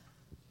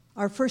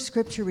Our first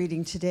scripture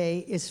reading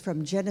today is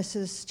from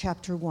Genesis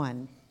chapter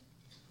 1.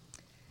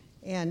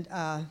 And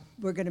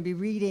we're going to be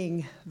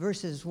reading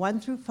verses 1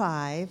 through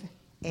 5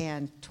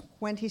 and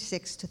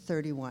 26 to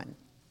 31.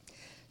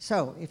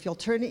 So if you'll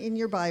turn in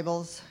your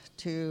Bibles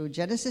to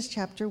Genesis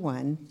chapter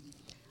 1,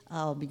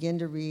 I'll begin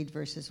to read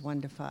verses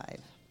 1 to 5.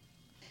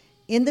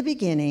 In the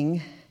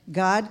beginning,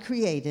 God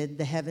created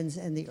the heavens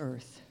and the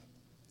earth.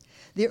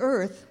 The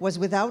earth was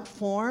without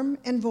form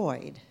and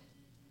void,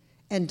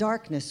 and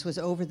darkness was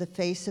over the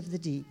face of the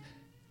deep.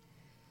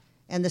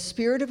 And the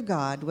Spirit of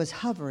God was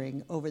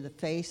hovering over the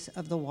face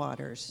of the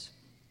waters.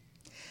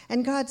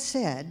 And God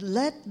said,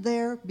 "Let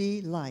there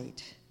be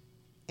light."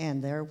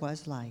 And there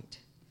was light.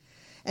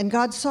 And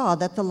God saw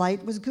that the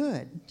light was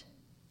good.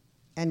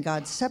 And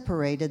God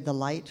separated the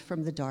light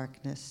from the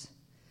darkness.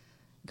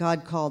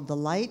 God called the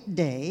light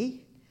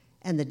day,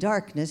 and the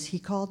darkness he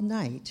called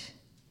night.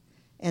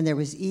 And there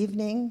was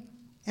evening,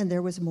 and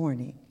there was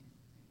morning,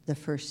 the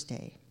first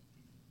day.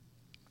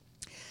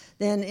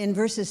 Then in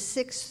verses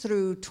 6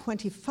 through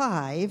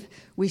 25,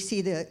 we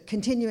see the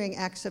continuing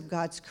acts of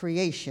God's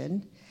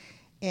creation.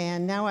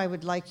 And now I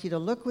would like you to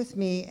look with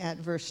me at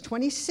verse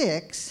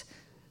 26,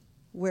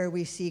 where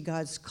we see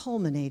God's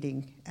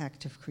culminating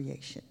act of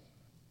creation.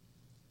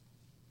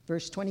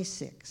 Verse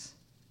 26.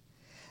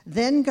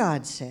 Then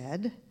God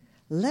said,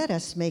 "Let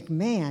us make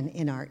man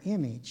in our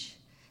image,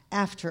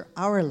 after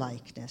our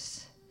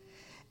likeness,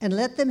 and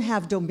let them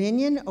have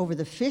dominion over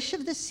the fish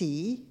of the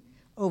sea,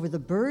 over the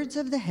birds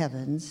of the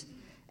heavens,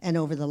 and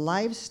over the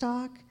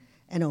livestock,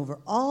 and over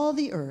all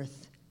the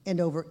earth, and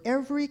over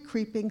every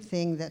creeping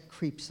thing that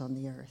creeps on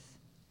the earth."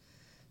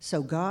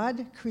 So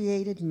God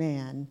created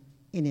man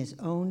in his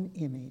own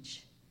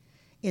image.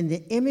 In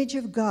the image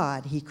of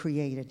God he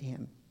created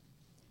him.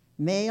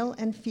 Male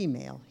and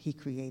female he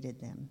created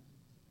them.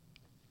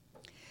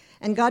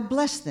 And God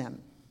blessed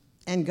them,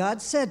 and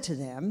God said to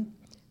them,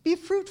 "Be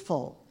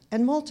fruitful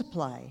and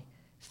multiply.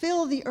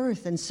 Fill the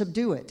earth and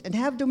subdue it, and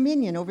have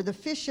dominion over the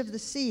fish of the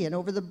sea, and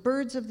over the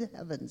birds of the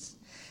heavens,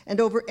 and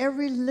over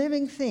every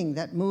living thing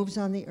that moves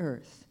on the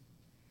earth."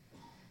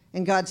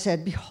 And God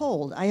said,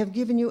 "Behold, I have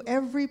given you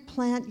every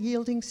plant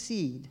yielding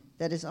seed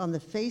that is on the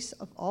face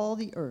of all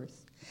the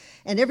earth,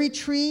 and every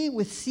tree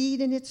with seed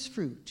in its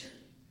fruit.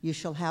 You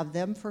shall have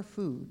them for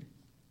food.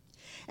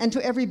 And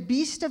to every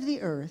beast of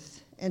the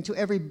earth, and to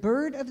every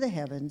bird of the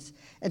heavens,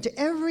 and to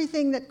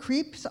everything that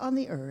creeps on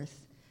the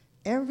earth,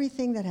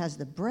 everything that has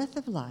the breath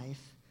of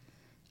life,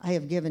 I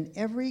have given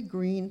every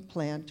green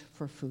plant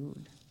for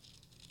food."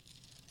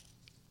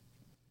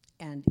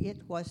 And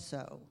it was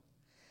so.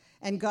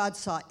 And God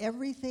saw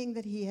everything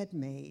that he had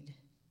made,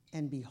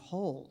 and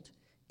behold,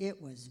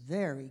 it was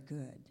very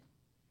good.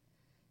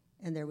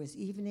 And there was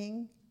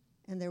evening,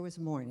 and there was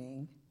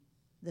morning,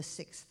 the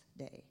sixth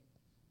day.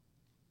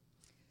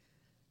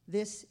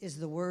 This is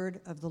the word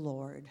of the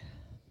Lord.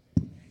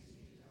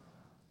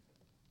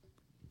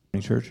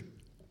 Church.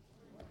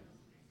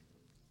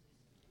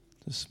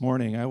 This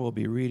morning I will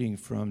be reading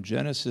from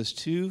Genesis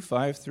 2,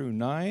 5 through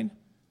 9,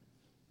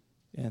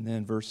 and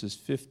then verses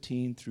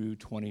 15 through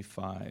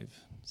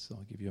 25. So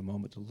I'll give you a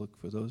moment to look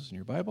for those in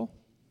your Bible.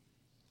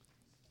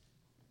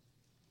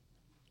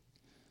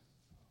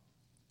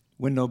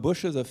 When no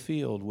bush of the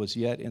field was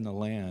yet in the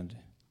land,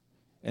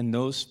 and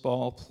no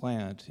small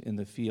plant in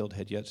the field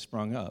had yet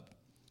sprung up,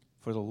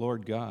 for the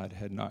Lord God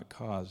had not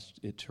caused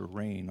it to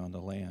rain on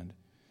the land,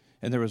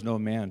 and there was no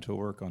man to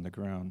work on the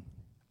ground.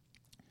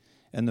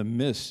 And the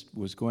mist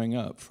was going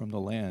up from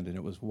the land, and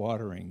it was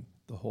watering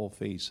the whole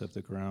face of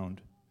the ground.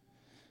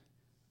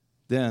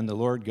 Then the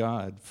Lord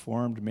God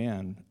formed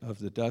man of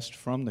the dust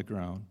from the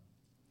ground,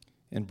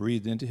 and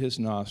breathed into his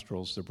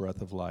nostrils the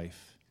breath of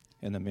life,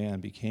 and the man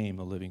became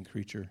a living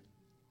creature.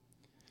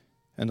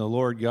 And the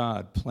Lord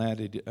God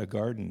planted a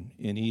garden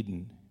in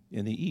Eden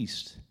in the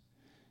east,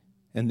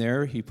 and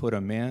there he put the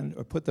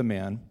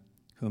man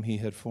whom he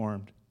had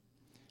formed.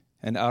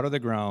 And out of the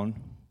ground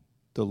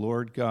the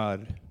Lord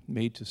God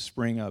made to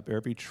spring up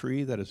every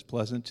tree that is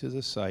pleasant to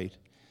the sight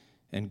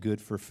and good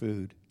for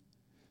food.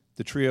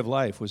 The tree of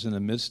life was in the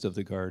midst of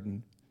the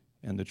garden,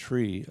 and the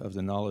tree of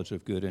the knowledge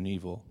of good and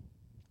evil.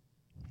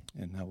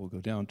 And now we'll go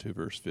down to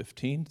verse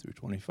 15 through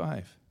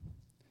 25.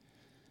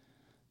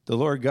 The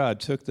Lord God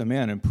took the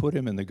man and put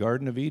him in the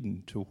Garden of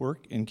Eden to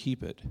work and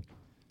keep it.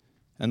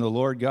 And the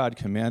Lord God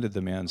commanded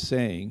the man,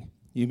 saying,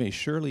 "You may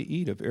surely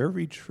eat of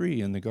every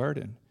tree in the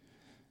garden,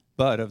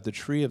 but of the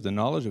tree of the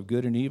knowledge of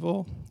good and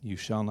evil you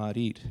shall not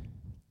eat.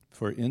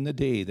 For in the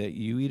day that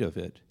you eat of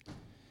it,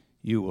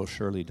 you will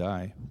surely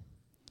die."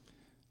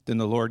 Then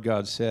the Lord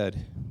God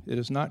said, "It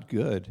is not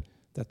good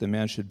that the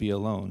man should be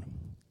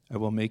alone. I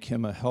will make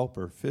him a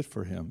helper fit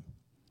for him."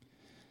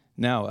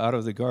 Now out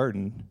of the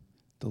garden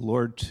the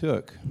Lord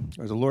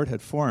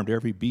had formed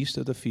every beast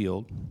of the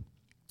field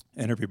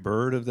and every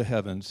bird of the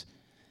heavens,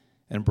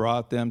 and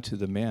brought them to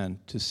the man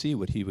to see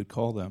what he would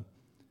call them.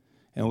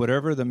 And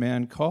whatever the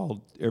man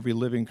called every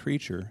living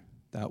creature,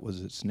 that was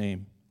its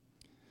name.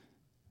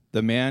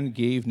 The man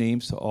gave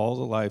names to all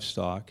the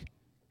livestock,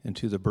 and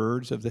to the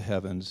birds of the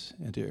heavens,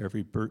 and to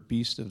every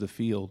beast of the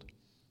field.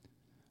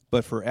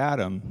 But for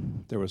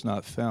Adam, there was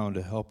not found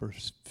a helper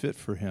fit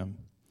for him.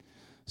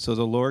 So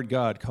the Lord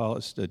God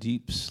caused a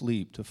deep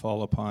sleep to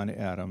fall upon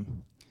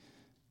Adam.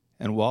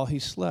 And while he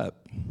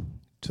slept,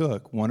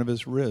 took one of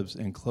his ribs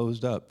and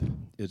closed up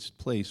its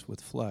place with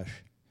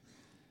flesh.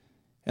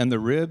 And the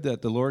rib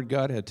that the Lord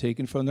God had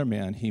taken from the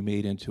man, he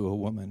made into a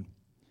woman,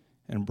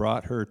 and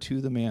brought her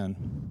to the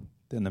man.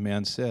 Then the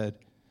man said,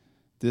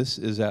 "This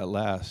is at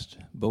last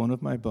bone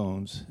of my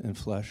bones and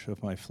flesh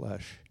of my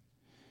flesh.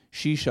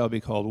 She shall be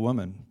called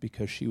woman,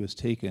 because she was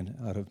taken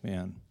out of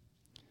man.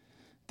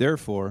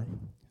 Therefore,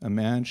 a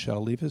man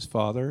shall leave his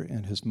father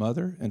and his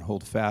mother and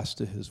hold fast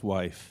to his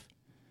wife.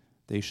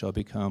 They shall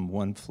become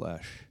one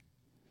flesh."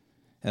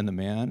 And the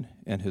man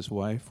and his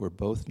wife were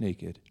both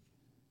naked,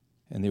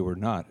 and they were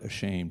not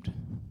ashamed.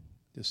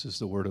 This is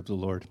the word of the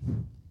Lord.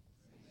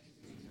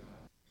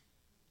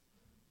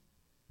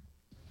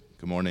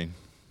 Good morning.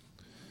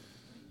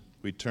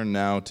 We turn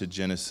now to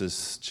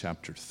Genesis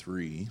chapter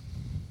 3,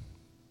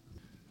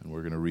 and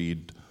we're going to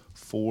read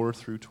 4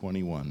 through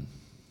 21.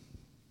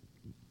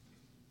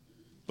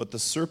 But the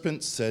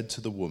serpent said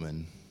to the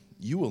woman,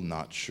 "You will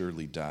not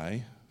surely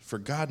die, for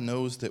God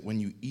knows that when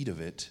you eat of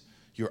it,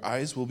 your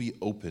eyes will be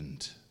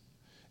opened,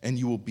 and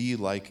you will be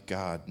like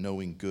God,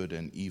 knowing good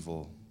and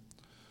evil."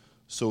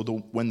 So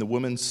when the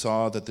woman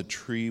saw that the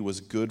tree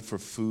was good for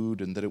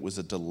food, and that it was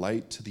a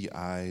delight to the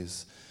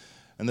eyes,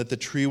 and that the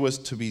tree was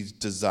to be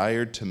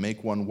desired to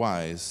make one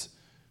wise,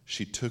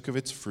 she took of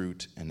its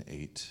fruit and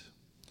ate.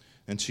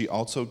 And she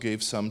also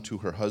gave some to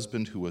her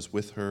husband who was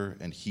with her,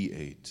 and he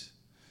ate.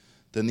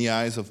 Then the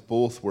eyes of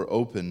both were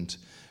opened,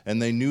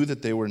 and they knew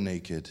that they were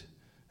naked,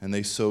 and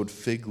they sewed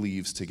fig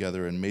leaves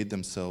together and made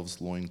themselves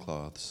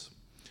loincloths.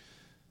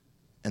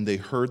 And they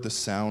heard the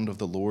sound of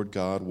the Lord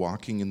God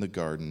walking in the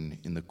garden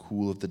in the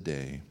cool of the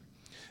day.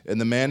 And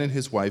the man and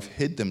his wife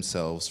hid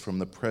themselves from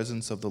the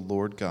presence of the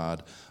Lord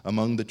God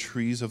among the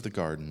trees of the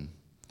garden.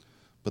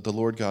 But the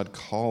Lord God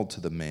called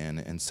to the man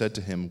and said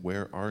to him,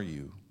 "Where are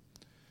you?"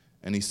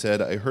 And he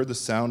said, "I heard the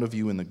sound of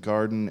you in the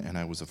garden, and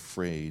I was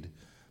afraid,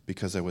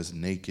 because I was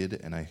naked,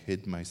 and I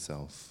hid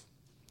myself."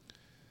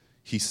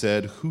 He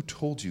said, "Who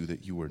told you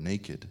that you were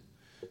naked?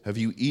 Have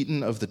you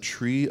eaten of the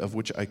tree of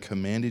which I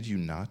commanded you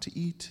not to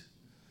eat?"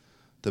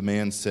 The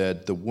man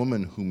said, "The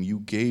woman whom you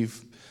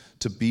gave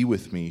to be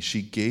with me,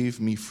 she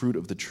gave me fruit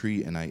of the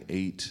tree, and I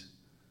ate."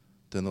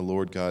 Then the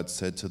Lord God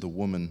said to the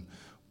woman,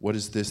 "What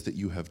is this that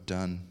you have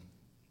done?"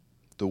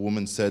 The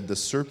woman said, "The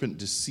serpent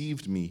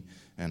deceived me,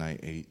 and I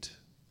ate."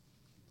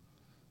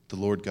 The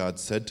Lord God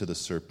said to the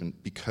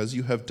serpent, "Because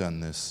you have done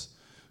this,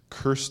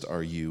 cursed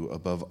are you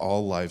above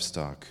all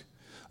livestock,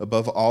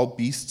 above all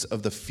beasts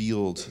of the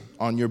field.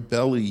 On your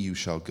belly you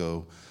shall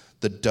go,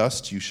 the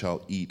dust you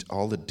shall eat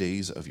all the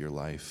days of your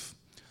life.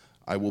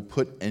 I will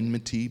put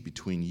enmity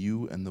between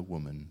you and the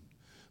woman,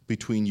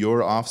 between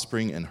your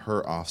offspring and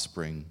her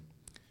offspring.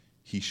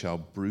 He shall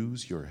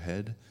bruise your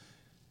head,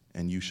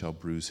 and you shall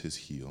bruise his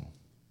heel."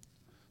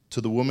 To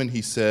the woman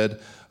he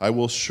said, "I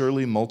will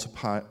surely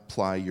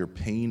multiply your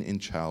pain in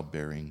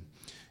childbearing.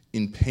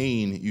 In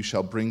pain you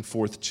shall bring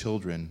forth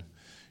children.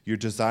 Your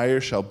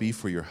desire shall be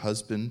for your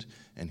husband,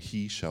 and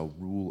he shall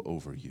rule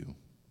over you."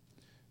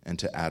 And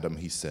to Adam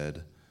he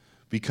said,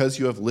 "Because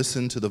you have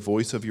listened to the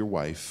voice of your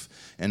wife,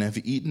 and have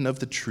eaten of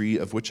the tree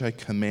of which I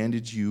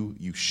commanded you,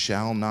 you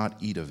shall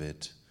not eat of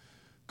it.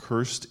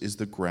 Cursed is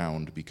the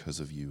ground because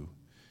of you.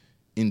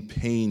 In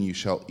pain you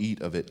shall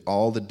eat of it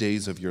all the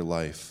days of your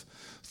life.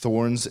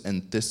 Thorns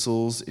and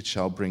thistles it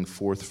shall bring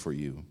forth for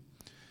you.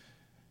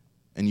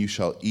 And you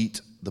shall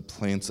eat the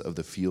plants of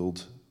the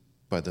field.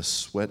 By the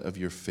sweat of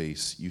your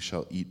face you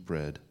shall eat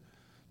bread,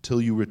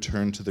 till you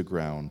return to the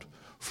ground.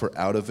 For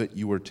out of it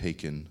you were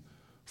taken,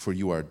 for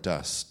you are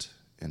dust,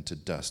 and to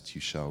dust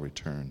you shall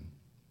return."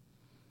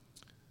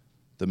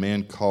 The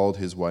man called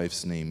his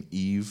wife's name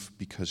Eve,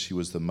 because she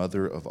was the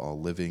mother of all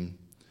living.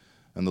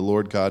 And the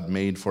Lord God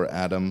made for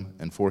Adam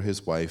and for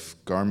his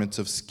wife garments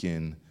of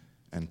skin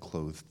and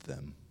clothed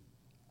them.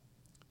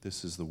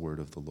 This is the word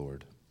of the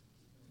Lord.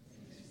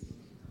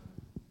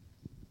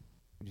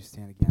 Would you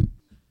stand again?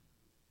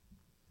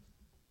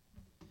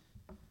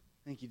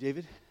 Thank you,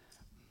 David.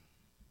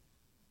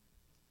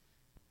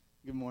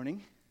 Good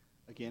morning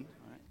again.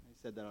 All right, I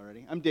said that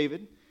already. I'm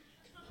David.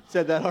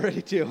 Said that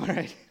already too. All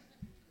right.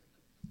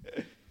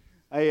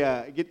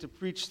 I get to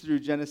preach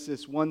through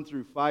Genesis 1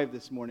 through 5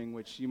 this morning,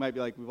 which you might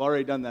be like, we've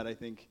already done that, I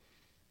think.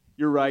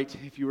 You're right,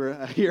 if you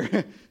were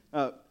here.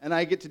 And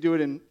I get to do it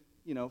in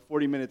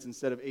 40 minutes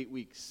instead of 8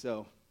 weeks.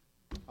 So,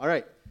 all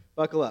right,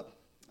 buckle up.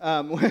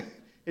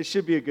 It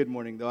should be a good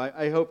morning, though.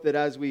 I hope that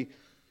as we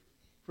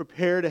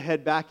prepare to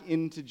head back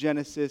into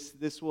Genesis,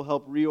 this will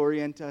help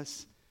reorient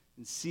us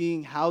in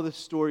seeing how the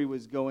story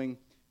was going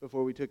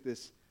before we took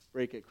this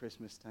break at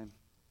Christmas time.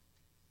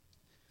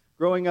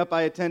 Growing up,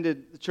 I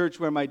attended the church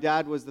where my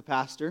dad was the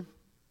pastor,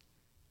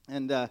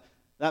 and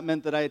that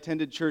meant that I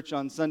attended church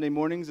on Sunday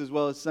mornings as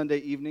well as Sunday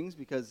evenings,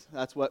 because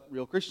that's what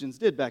real Christians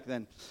did back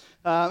then.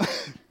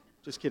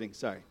 Just kidding,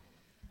 sorry.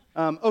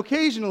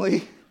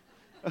 Occasionally,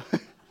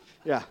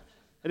 yeah,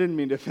 I didn't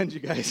mean to offend you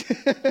guys.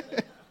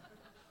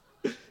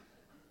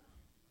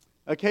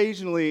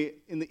 occasionally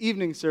in the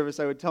evening service,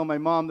 I would tell my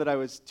mom that I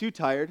was too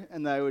tired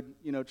and that I would,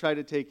 try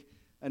to take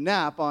a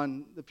nap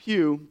on the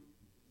pew.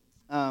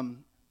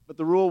 But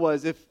the rule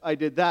was if I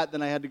did that,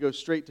 then I had to go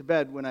straight to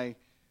bed when I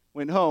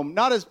went home.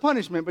 Not as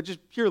punishment, but just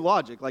pure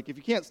logic. Like if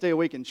you can't stay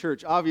awake in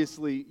church,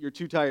 obviously you're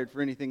too tired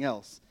for anything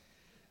else.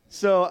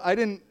 So I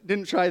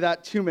didn't try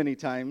that too many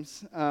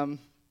times.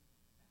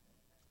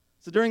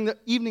 So during the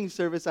evening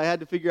service, I had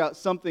to figure out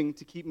something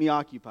to keep me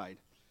occupied.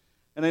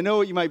 And I know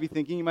what you might be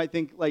thinking. You might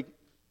think, like,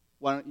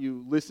 why don't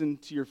you listen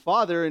to your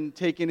father and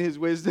take in his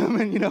wisdom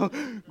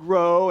and,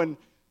 grow? And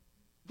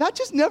that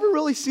just never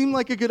really seemed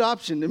like a good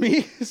option to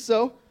me.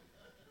 So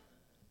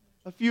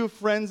a few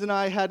friends and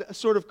I had a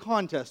sort of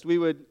contest.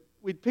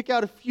 We'd pick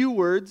out a few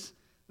words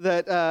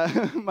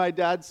that my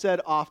dad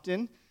said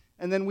often,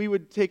 and then we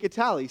would take a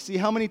tally, see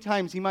how many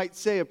times he might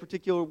say a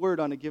particular word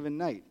on a given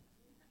night.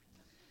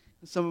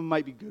 Some of them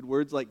might be good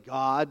words like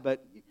God,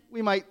 but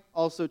we might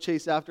also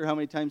chase after how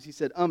many times he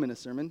said in a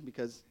sermon,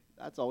 because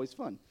that's always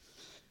fun.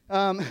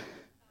 I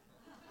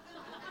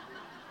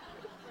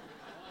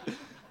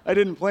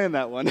didn't plan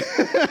that one.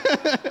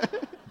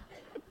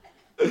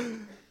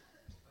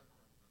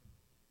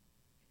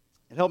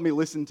 It helped me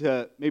listen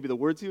to maybe the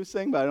words he was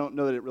saying, but I don't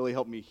know that it really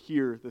helped me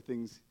hear the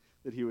things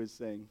that he was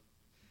saying.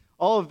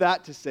 All of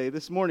that to say,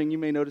 this morning you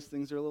may notice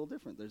things are a little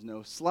different. There's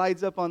no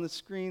slides up on the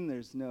screen.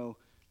 There's no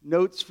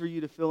notes for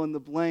you to fill in the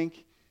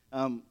blank.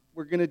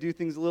 We're going to do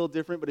things a little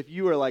different, but if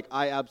you are like,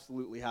 I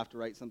absolutely have to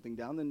write something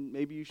down, then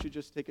maybe you should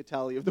just take a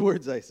tally of the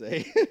words I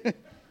say.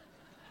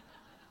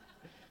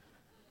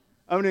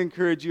 I'm going to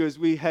encourage you as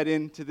we head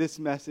into this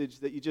message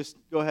that you just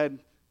go ahead,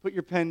 put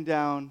your pen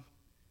down,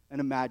 and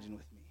imagine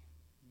with me.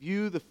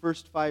 View the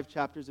first 5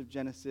 chapters of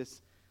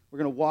Genesis. We're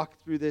going to walk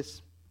through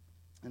this,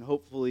 and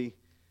hopefully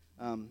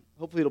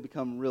it'll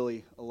become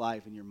really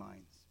alive in your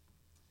minds.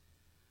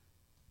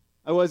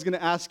 I was going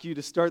to ask you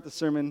to start the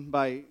sermon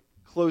by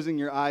closing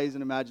your eyes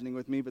and imagining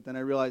with me, but then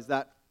I realized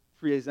that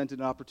presented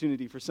an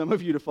opportunity for some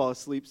of you to fall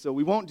asleep, so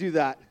we won't do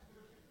that.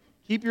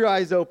 Keep your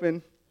eyes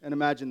open and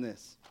imagine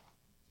this.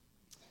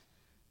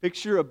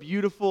 Picture a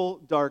beautiful,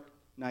 dark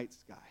night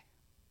sky.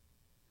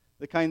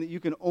 The kind that you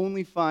can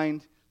only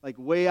find like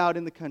way out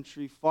in the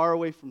country, far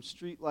away from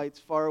street lights,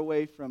 far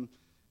away from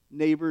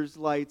neighbors'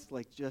 lights,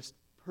 like just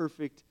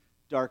perfect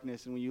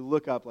darkness. And when you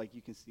look up, like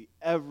you can see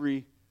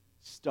every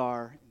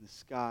star in the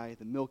sky.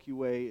 The Milky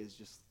Way is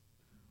just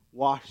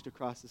washed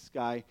across the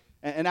sky.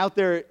 And out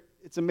there,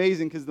 it's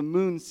amazing because the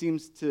moon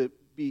seems to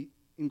be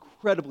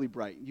incredibly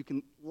bright. You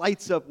can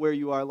lights up where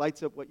you are,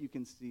 lights up what you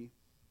can see.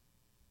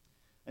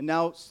 And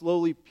now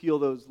slowly peel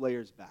those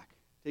layers back.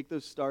 Take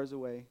those stars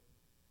away.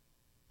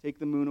 Take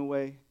the moon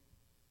away.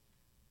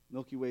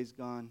 Milky Way's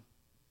gone.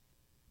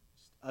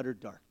 Just utter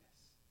darkness.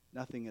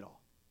 Nothing at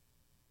all.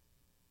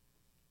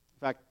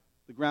 In fact,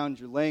 the ground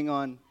you're laying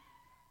on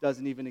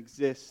doesn't even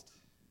exist.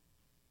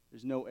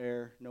 There's no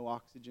air, no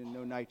oxygen,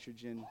 no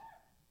nitrogen,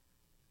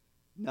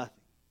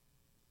 nothing.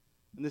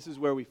 And this is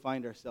where we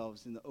find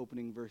ourselves in the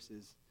opening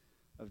verses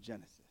of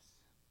Genesis.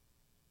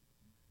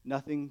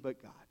 Nothing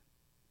but God.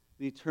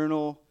 The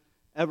eternal,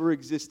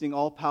 ever-existing,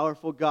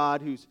 all-powerful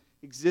God who's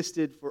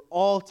existed for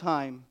all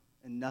time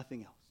and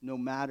nothing else. No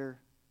matter,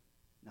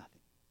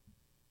 nothing.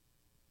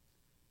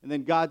 And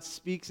then God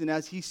speaks, and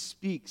as he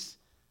speaks,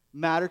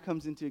 matter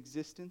comes into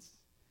existence,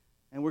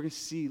 and we're going to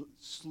see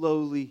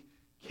slowly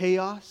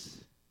chaos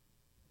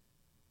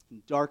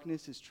and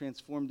darkness is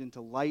transformed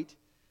into light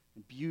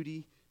and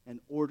beauty and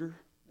order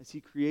as he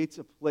creates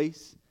a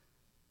place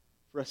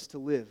for us to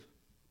live.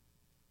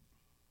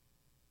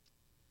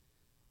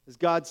 As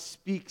God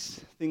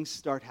speaks, things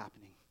start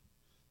happening.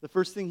 The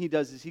first thing he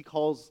does is he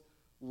calls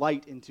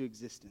light into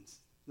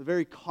existence. The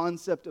very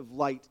concept of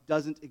light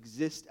doesn't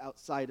exist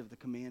outside of the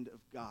command of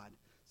God,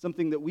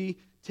 something that we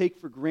take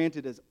for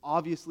granted as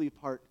obviously a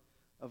part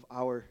of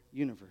our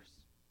universe.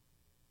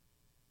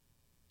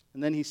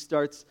 And then he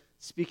starts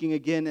speaking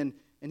again, and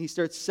he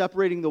starts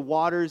separating the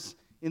waters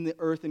in the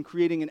earth and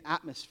creating an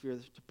atmosphere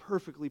to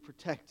perfectly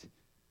protect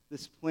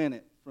this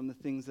planet from the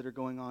things that are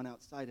going on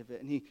outside of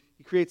it. And he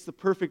creates the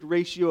perfect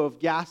ratio of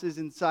gases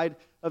inside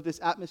of this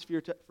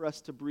atmosphere for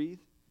us to breathe.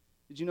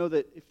 Did you know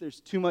that if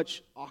there's too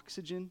much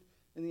oxygen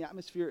in the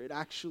atmosphere, it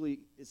actually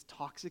is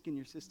toxic in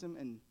your system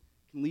and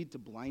can lead to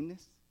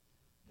blindness?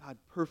 God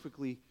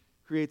perfectly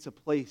creates a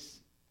place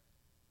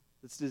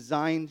that's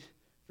designed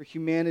for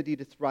humanity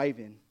to thrive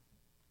in.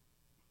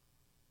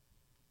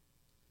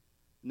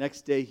 The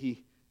next day,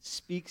 he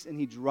speaks and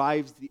he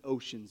drives the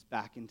oceans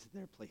back into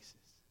their places.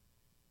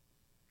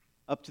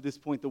 Up to this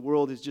point, the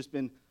world has just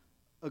been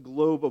a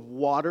globe of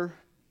water,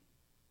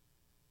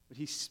 but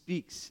he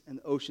speaks and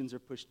the oceans are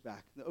pushed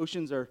back. The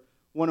oceans are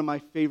one of my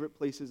favorite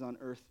places on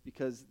earth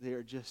because they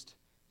are just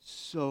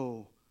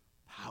so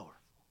powerful.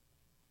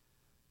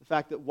 The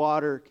fact that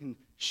water can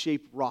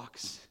shape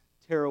rocks,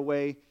 tear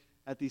away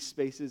at these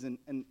spaces,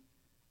 and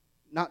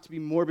not to be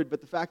morbid, but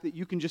the fact that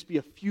you can just be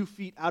a few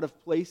feet out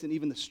of place and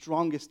even the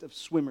strongest of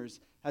swimmers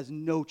has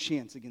no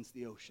chance against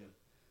the ocean.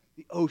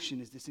 The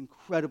ocean is this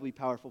incredibly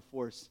powerful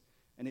force,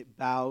 and it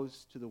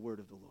bows to the word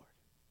of the Lord.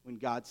 When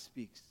God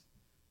speaks,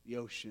 the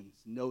oceans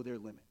know their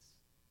limits.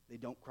 They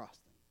don't cross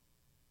them.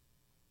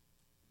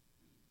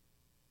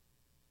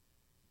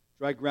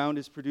 Dry ground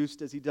is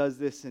produced as he does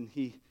this, and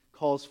he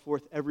calls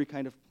forth every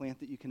kind of plant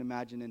that you can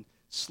imagine. And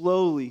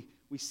slowly,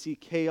 we see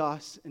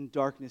chaos and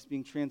darkness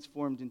being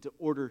transformed into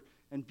order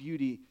and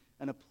beauty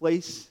and a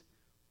place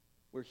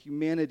where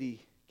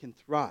humanity can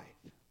thrive.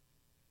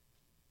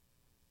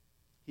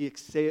 He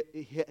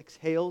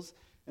exhales,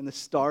 and the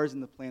stars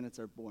and the planets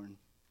are born.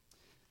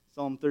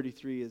 Psalm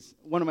 33 is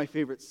one of my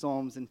favorite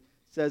psalms, and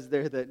says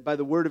there that by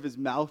the word of his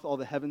mouth all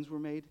the heavens were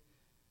made,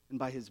 and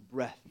by his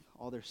breath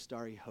all their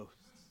starry hosts.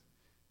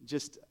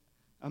 Just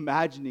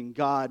imagining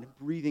God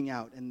breathing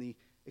out and the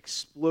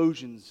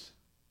explosions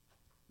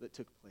that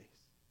took place.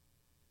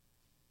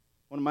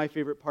 One of my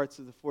favorite parts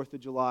of the 4th of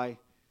July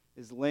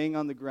is laying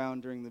on the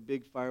ground during the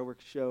big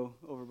fireworks show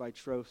over by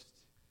Trost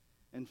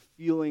and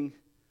feeling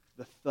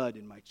the thud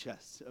in my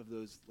chest of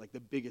those, like the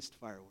biggest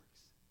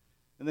fireworks.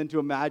 And then to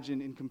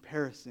imagine in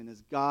comparison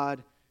as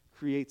God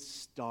creates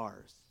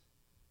stars,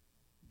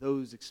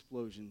 those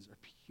explosions are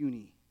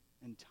puny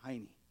and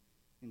tiny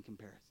in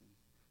comparison.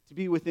 To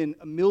be within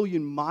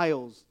 1,000,000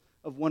 miles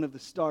of one of the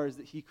stars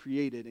that he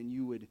created, and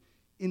you would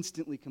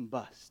instantly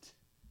combust,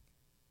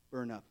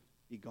 burn up,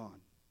 be gone.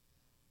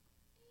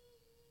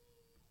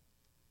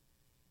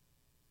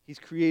 He's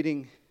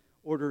creating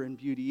order and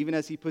beauty. Even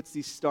as he puts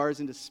these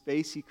stars into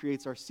space, he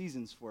creates our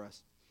seasons for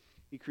us.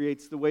 He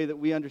creates the way that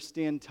we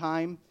understand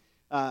time.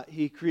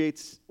 He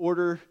creates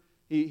order.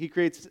 He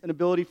creates an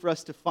ability for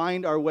us to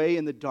find our way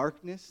in the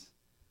darkness.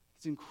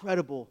 It's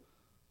incredible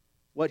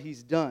what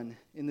he's done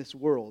in this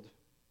world.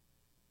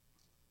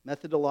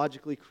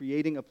 Methodologically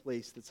creating a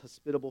place that's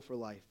hospitable for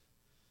life.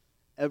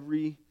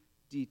 Every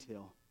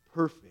detail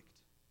perfect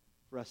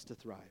for us to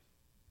thrive.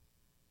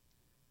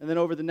 And then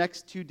over the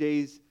next 2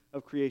 days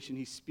of creation,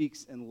 he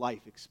speaks and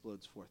life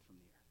explodes forth from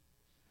the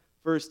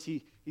earth. First,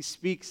 he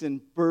speaks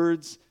and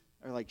birds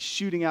are like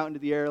shooting out into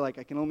the air, like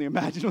I can only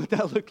imagine what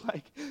that looked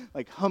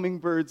like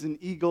hummingbirds and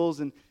eagles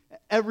and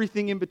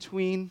everything in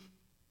between.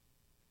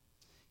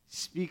 He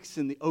speaks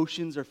and the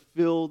oceans are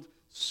filled,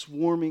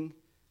 swarming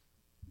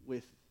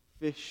with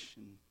fish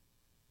and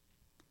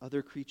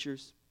other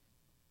creatures.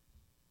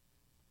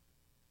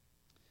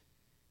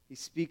 He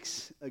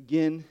speaks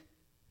again,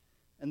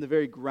 and the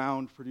very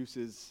ground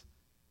produces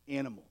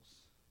animals.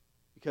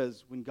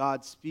 Because when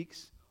God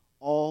speaks,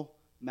 all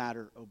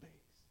matter obeys.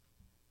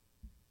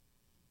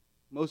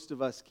 Most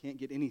of us can't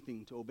get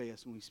anything to obey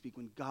us when we speak.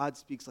 When God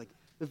speaks, like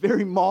the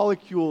very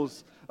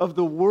molecules of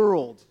the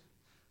world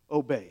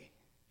obey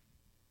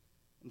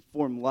and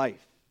form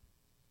life.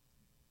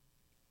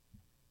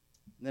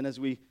 And then as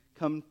we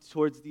come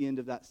towards the end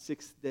of that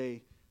 6th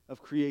day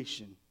of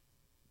creation,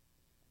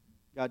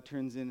 God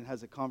turns in and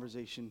has a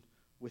conversation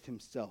with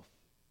himself.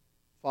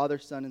 Father,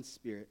 Son, and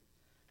Spirit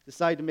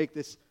decide to make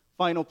this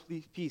final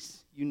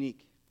piece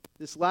unique.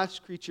 This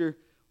last creature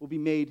will be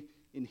made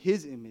in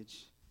his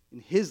image,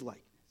 in his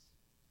likeness.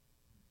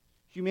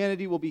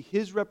 Humanity will be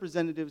his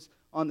representatives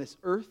on this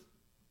earth.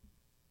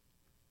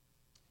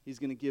 He's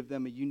going to give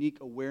them a unique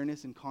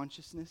awareness and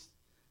consciousness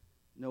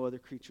no other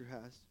creature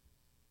has.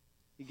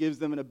 He gives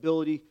them an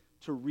ability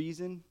to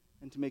reason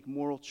and to make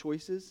moral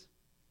choices.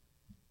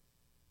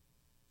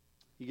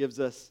 He gives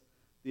us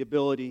the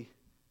ability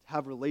to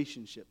have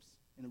relationships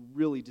in a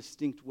really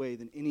distinct way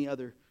than any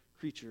other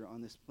creature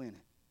on this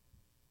planet.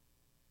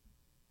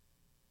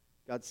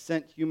 God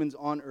sent humans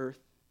on earth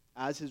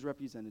as his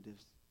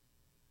representatives,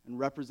 and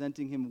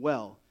representing him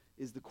well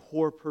is the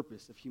core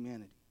purpose of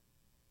humanity,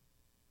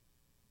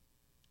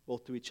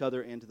 both to each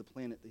other and to the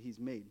planet that he's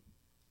made.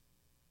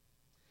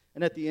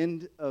 And at the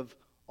end of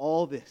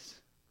all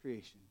this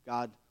creation,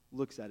 God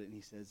looks at it and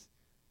he says,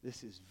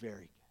 this is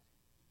very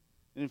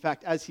good. And in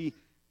fact, as he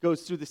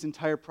goes through this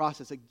entire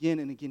process again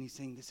and again, he's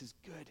saying, this is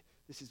good,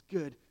 this is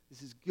good,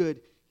 this is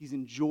good. He's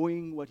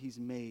enjoying what he's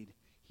made.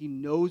 He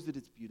knows that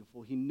it's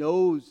beautiful. He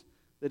knows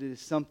that it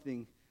is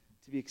something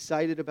to be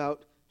excited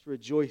about, to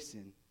rejoice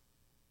in.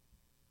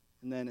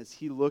 And then as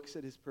he looks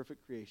at his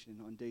perfect creation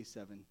on day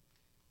 7,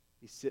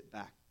 he sits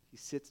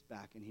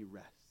back and he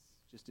rests,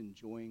 just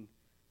enjoying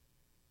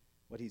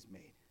what he's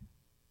made.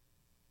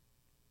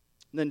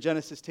 And then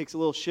Genesis takes a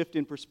little shift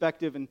in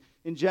perspective, and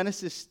in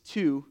Genesis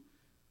 2,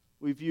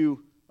 we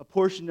view a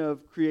portion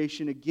of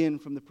creation again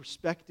from the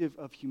perspective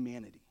of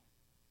humanity.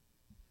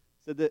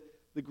 So that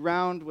the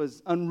ground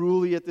was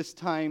unruly at this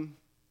time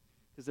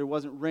because there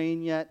wasn't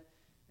rain yet,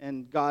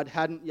 and God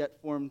hadn't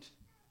yet formed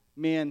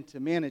man to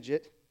manage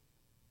it.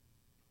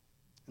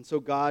 And so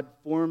God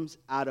forms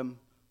Adam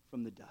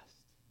from the dust.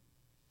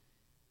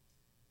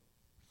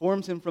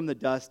 Forms him from the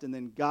dust, and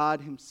then God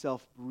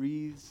himself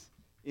breathes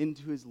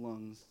into his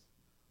lungs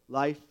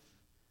life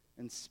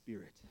and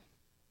spirit.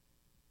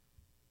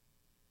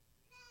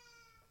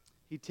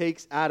 He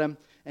takes Adam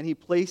and he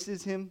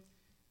places him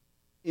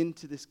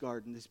into this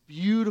garden, this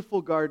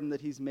beautiful garden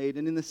that he's made.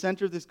 And in the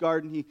center of this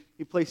garden,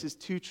 he places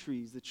 2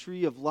 trees, the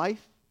tree of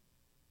life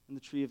and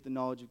the tree of the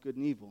knowledge of good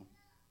and evil.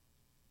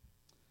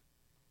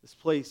 This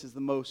place is the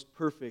most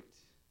perfect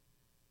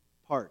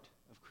part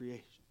of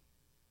creation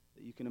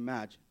that you can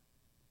imagine.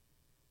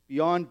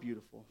 Beyond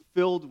beautiful,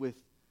 filled with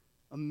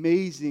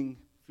amazing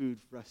food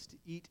for us to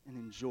eat and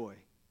enjoy.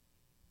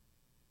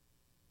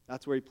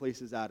 That's where he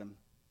places Adam.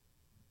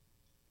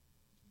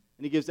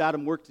 And he gives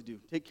Adam work to do.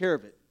 Take care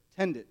of it.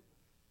 Tend it.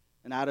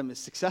 And Adam is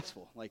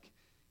successful. Like,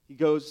 he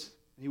goes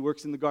and he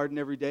works in the garden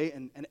every day,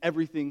 and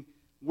everything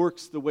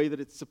works the way that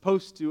it's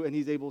supposed to, and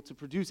he's able to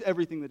produce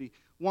everything that he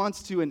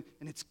wants to, and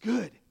it's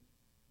good.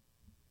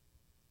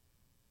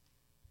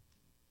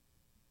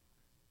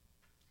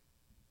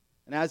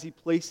 And as he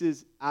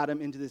places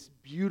Adam into this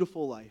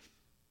beautiful life,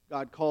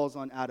 God calls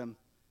on Adam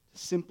to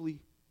simply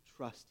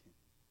trust him.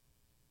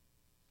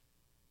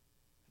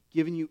 I've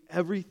given you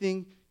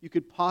everything you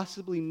could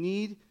possibly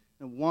need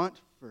and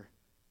want for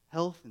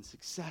health and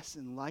success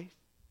in life.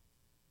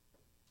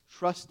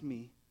 Trust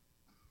me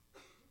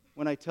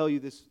when I tell you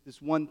this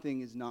one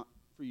thing is not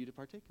for you to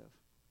partake of.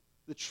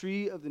 The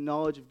tree of the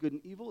knowledge of good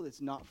and evil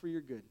is not for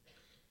your good.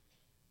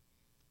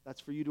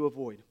 That's for you to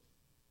avoid.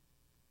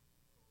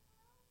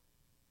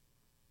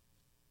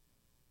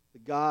 The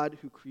God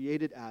who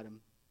created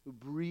Adam, who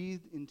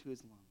breathed into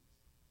his lungs,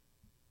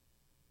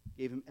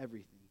 gave him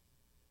everything,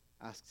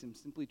 asks him,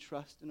 simply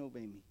trust and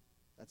obey me.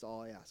 That's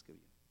all I ask of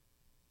you.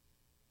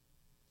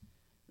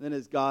 And then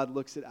as God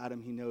looks at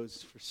Adam, he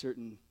knows for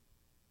certain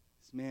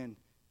this man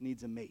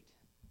needs a mate.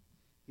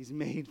 He's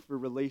made for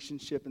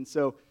relationship. And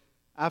so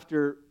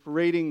after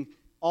parading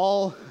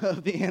all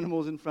of the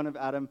animals in front of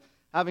Adam,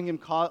 having him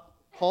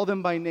call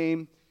them by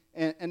name,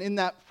 and in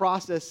that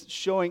process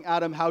showing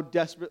Adam how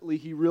desperately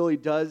he really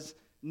does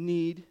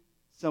need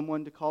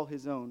someone to call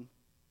his own,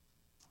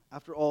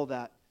 after all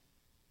that,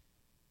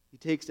 he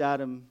takes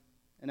Adam,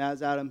 and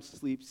as Adam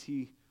sleeps,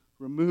 he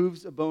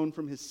removes a bone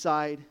from his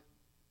side,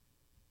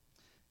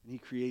 and he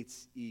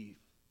creates Eve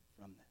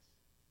from this.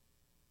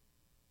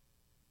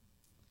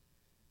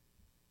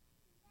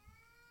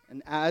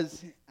 And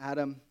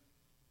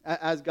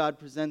as God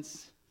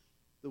presents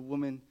the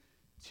woman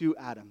to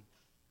Adam,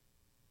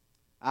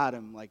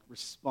 Adam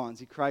responds.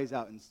 He cries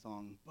out in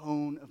song,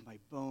 "Bone of my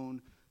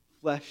bone,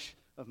 flesh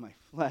of my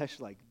flesh."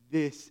 Like,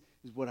 this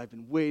is what I've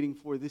been waiting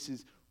for. This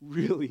is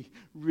really,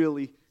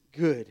 really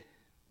good.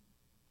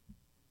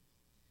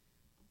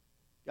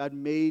 God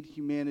made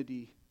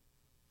humanity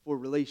for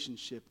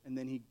relationship, and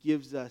then he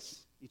gives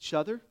us each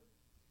other,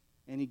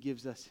 and he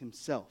gives us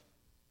himself.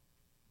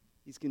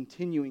 He's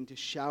continuing to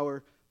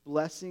shower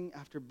blessing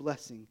after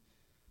blessing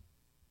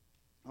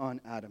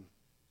on Adam.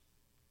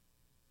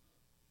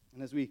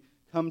 And as we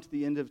come to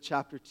the end of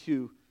chapter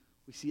 2,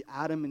 we see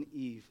Adam and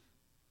Eve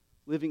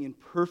living in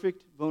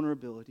perfect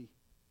vulnerability,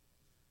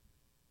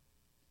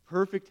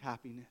 perfect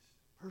happiness,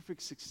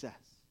 perfect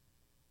success,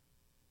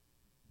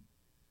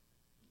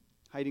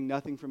 hiding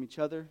nothing from each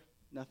other,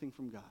 nothing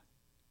from God.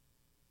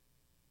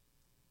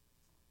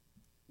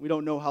 We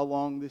don't know how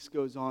long this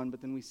goes on,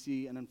 but then we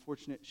see an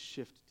unfortunate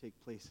shift take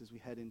place as we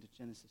head into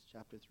Genesis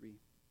chapter 3.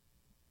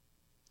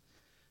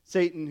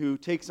 Satan, who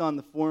takes on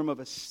the form of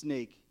a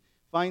snake,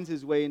 finds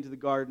his way into the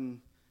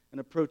garden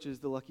and approaches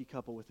the lucky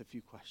couple with a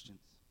few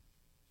questions.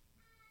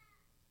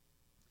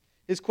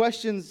 His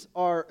questions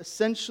are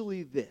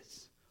essentially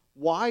this: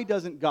 why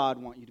doesn't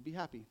God want you to be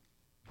happy?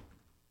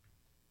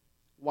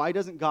 Why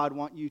doesn't God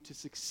want you to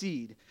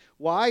succeed?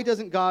 Why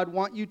doesn't God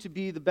want you to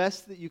be the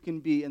best that you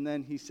can be? And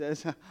then he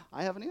says,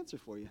 I have an answer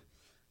for you.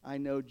 I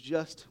know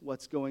just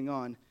what's going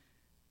on.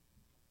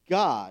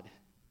 God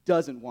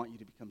doesn't want you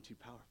to become too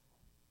powerful.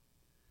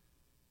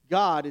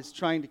 God is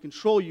trying to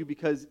control you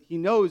because he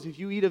knows if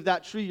you eat of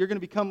that tree, you're going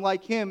to become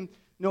like him,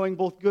 knowing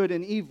both good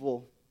and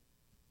evil.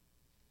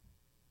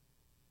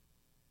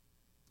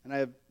 And I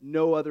have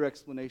no other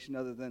explanation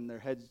other than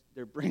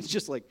their brains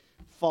just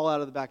fall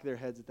out of the back of their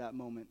heads at that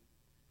moment.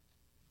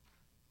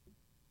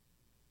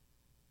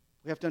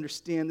 We have to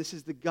understand this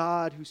is the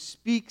God who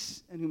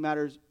speaks and who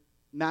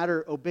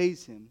matter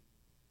obeys him,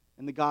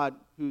 and the God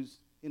who's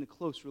in a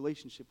close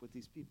relationship with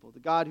these people, the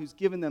God who's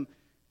given them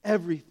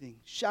everything,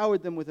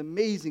 showered them with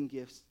amazing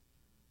gifts.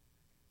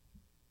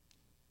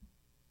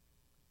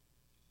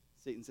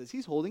 Satan says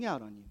he's holding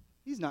out on you.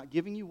 He's not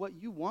giving you what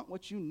you want,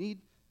 what you need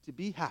to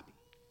be happy.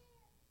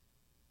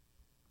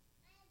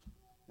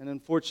 And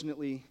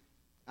unfortunately,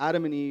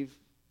 Adam and Eve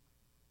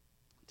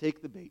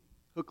take the bait,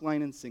 hook,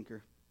 line, and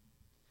sinker.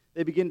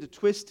 They begin to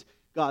twist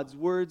God's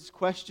words,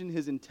 question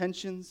his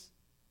intentions,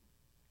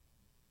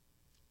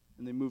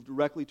 and they move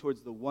directly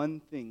towards the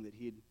one thing that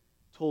he had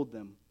told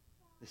them: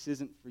 this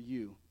isn't for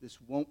you. This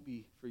won't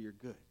be for your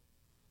good.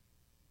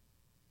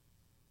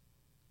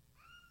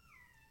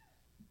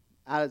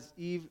 As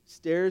Eve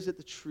stares at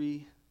the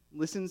tree,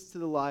 listens to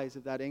the lies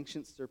of that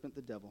ancient serpent,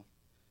 the devil,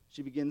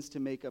 she begins to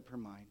make up her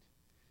mind.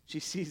 She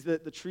sees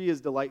that the tree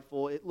is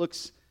delightful. It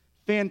looks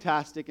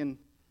fantastic, and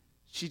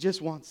she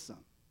just wants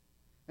some.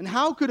 And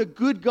how could a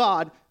good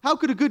God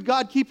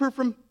keep her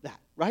from that,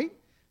 right?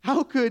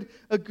 How could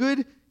a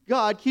good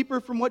God keep her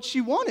from what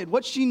she wanted,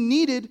 what she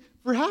needed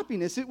for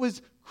happiness? It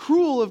was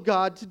cruel of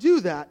God to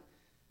do that,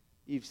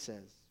 Eve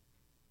says.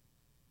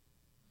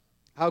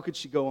 How could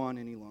she go on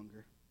any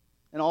longer?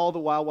 And all the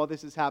while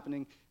this is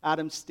happening,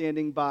 Adam's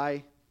standing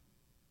by,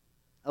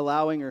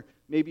 allowing or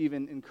maybe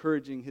even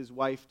encouraging his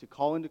wife to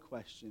call into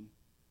question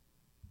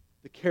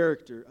the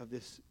character of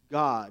this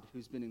God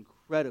who's been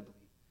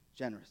incredibly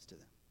generous to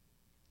them.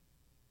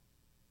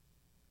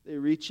 They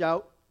reach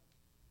out,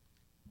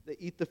 they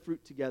eat the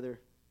fruit together,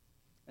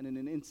 and in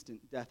an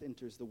instant, death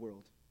enters the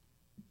world.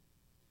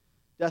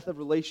 Death of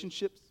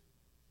relationships,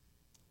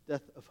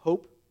 death of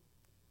hope,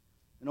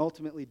 and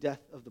ultimately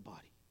death of the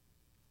body.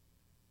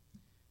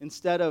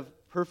 Instead of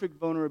perfect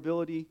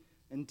vulnerability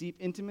and deep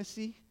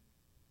intimacy,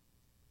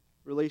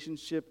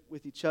 relationship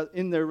with each other,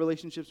 in their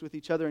relationships with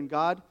each other and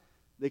God,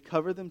 they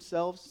cover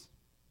themselves,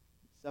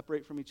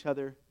 separate from each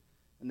other,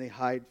 and they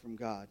hide from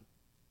God.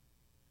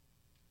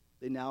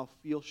 They now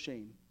feel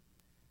shame,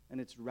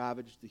 and it's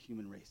ravaged the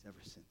human race ever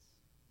since.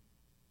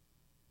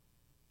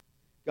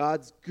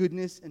 God's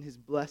goodness and his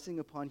blessing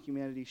upon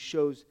humanity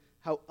shows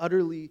how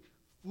utterly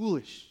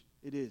foolish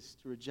it is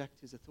to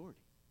reject his authority.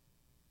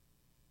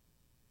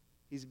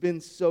 He's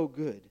been so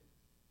good.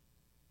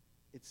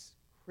 It's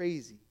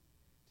crazy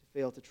to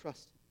fail to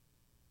trust him.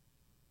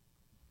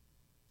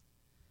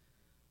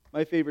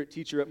 My favorite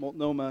teacher at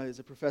Multnomah is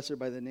a professor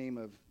by the name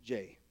of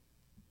Jay.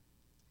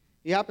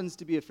 He happens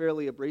to be a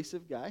fairly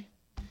abrasive guy,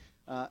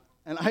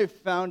 and I've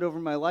found over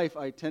my life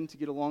I tend to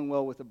get along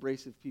well with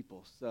abrasive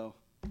people. So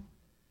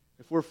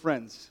if we're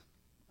friends,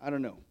 I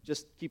don't know,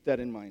 just keep that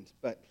in mind.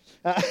 But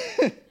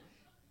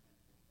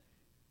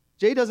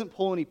Jay doesn't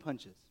pull any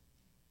punches.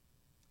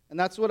 And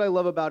that's what I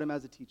love about him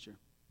as a teacher.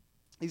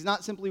 He's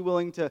not simply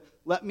willing to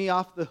let me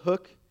off the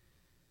hook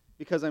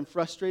because I'm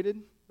frustrated,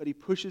 but he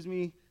pushes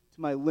me to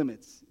my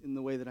limits in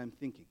the way that I'm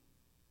thinking.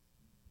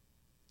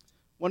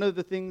 One of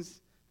the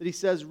things that he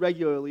says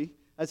regularly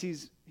as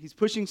he's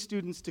pushing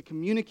students to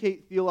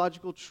communicate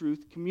theological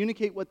truth,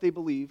 communicate what they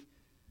believe,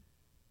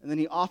 and then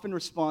he often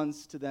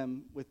responds to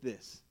them with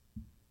this: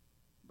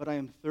 "But I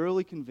am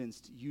thoroughly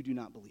convinced you do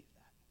not believe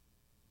that.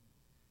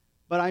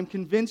 But I'm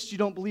convinced you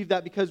don't believe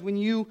that because when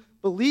you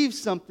believe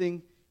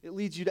something, it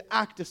leads you to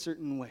act a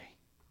certain way."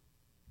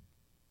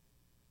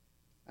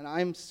 And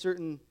I'm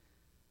certain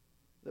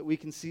that we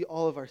can see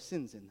all of our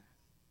sins in that.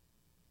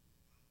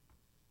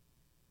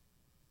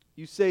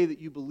 You say that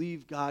you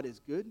believe God is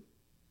good,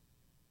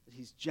 that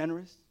he's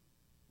generous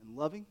and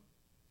loving,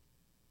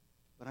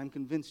 but I'm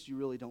convinced you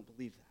really don't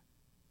believe that.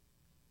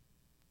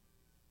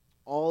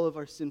 All of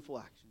our sinful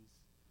actions,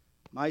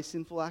 my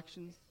sinful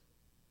actions,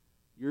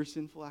 your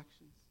sinful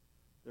actions,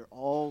 they're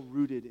all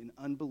rooted in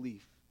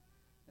unbelief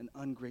and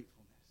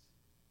ungratefulness.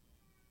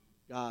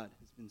 God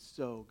has been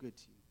so good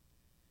to you.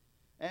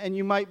 And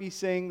you might be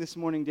saying this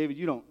morning, David,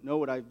 you don't know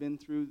what I've been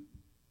through.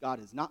 God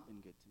has not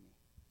been good to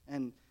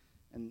me.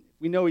 And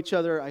we know each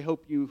other. I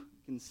hope you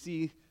can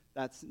see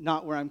that's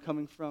not where I'm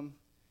coming from.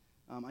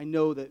 I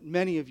know that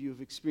many of you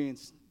have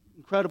experienced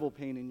incredible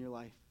pain in your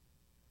life.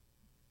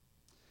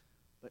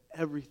 But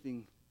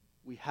everything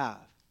we have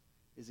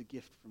is a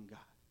gift from God.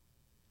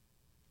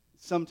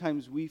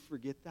 Sometimes we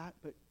forget that,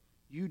 but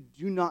you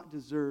do not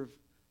deserve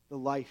the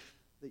life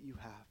that you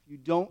have. You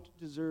don't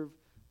deserve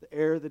the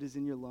air that is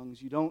in your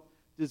lungs. You don't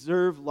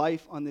deserve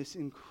life on this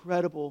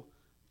incredible,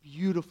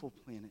 beautiful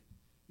planet.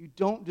 You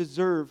don't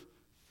deserve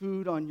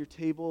food on your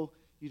table.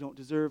 You don't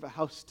deserve a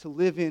house to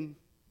live in.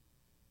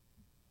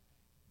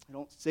 I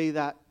don't say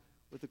that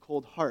with a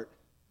cold heart.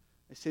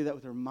 I say that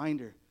with a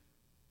reminder.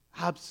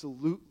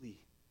 Absolutely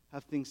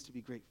have things to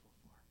be grateful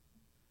for.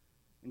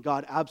 And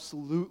God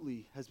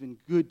absolutely has been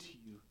good to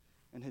you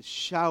and has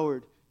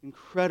showered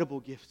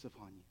incredible gifts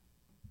upon you.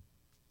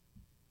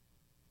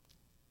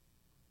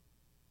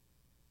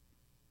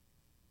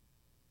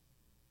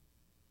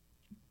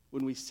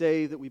 When we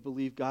say that we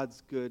believe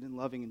God's good and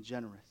loving and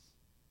generous,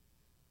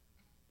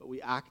 but we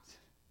act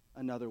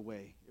another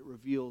way, it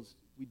reveals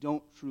we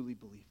don't truly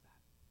believe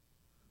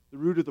that. The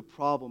root of the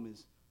problem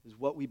is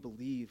what we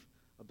believe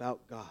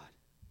about God.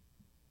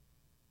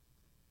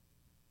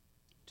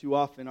 Too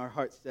often our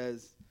heart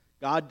says,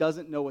 God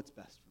doesn't know what's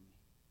best for me.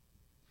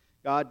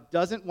 God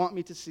doesn't want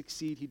me to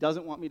succeed. He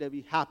doesn't want me to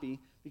be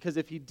happy, because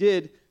if he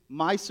did,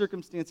 my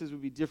circumstances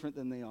would be different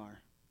than they are.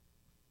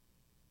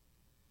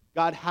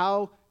 God,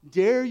 how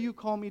dare you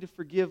call me to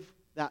forgive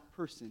that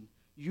person?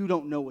 You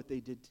don't know what they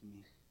did to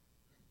me.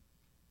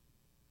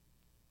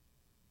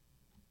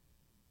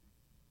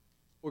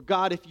 Or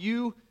God, if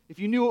you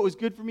knew what was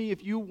good for me,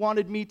 if you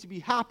wanted me to be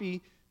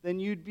happy, then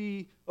you'd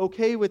be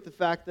okay with the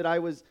fact that I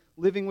was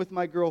living with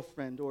my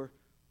girlfriend or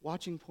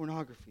watching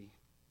pornography.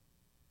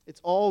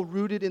 It's all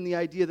rooted in the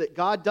idea that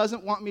God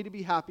doesn't want me to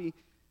be happy.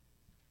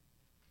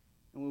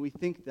 And when we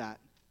think that,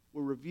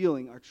 we're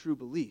revealing our true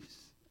beliefs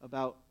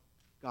about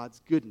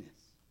God's goodness.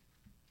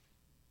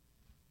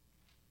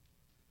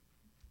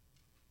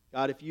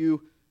 God, if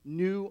you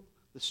knew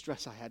the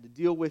stress I had to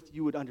deal with,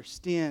 you would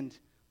understand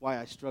why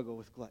I struggle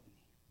with gluttony.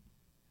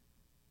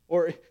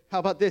 Or how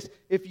about this?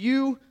 If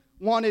you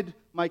wanted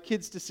my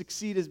kids to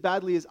succeed as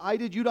badly as I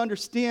did, you'd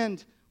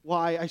understand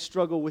why I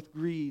struggle with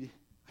greed.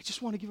 I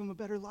just want to give them a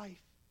better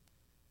life.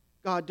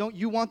 God, don't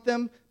you want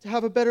them to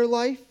have a better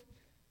life?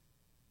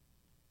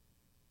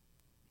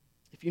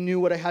 If you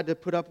knew what I had to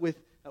put up with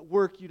at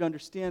work, you'd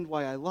understand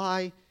why I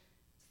lie.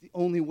 It's the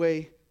only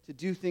way to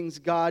do things.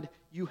 God,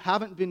 you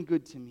haven't been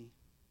good to me.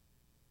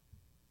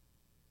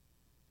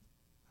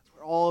 That's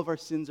where all of our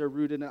sins are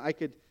rooted. And I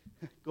could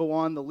go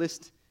on. The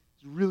list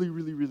is really,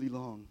 really, really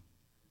long.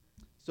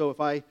 So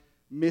if I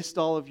missed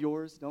all of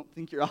yours, don't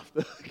think you're off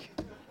the hook.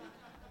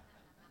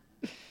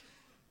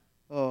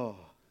 Oh.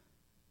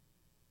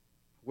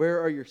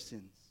 Where are your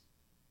sins?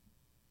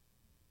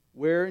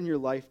 Where in your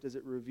life does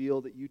it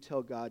reveal that you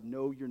tell God,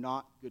 no, you're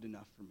not good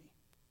enough for me?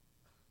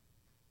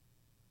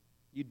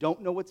 You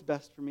don't know what's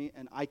best for me,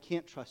 and I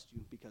can't trust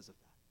you because of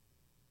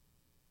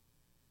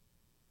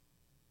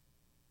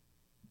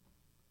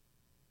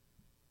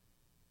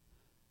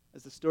that.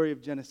 As the story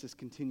of Genesis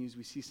continues,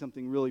 we see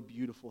something really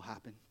beautiful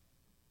happen.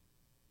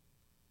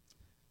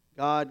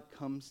 God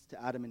comes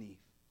to Adam and Eve.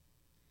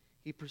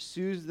 He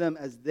pursues them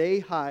as they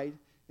hide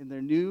in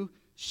their new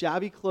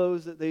shabby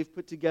clothes that they've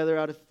put together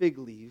out of fig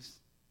leaves.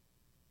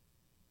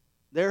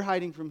 They're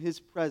hiding from his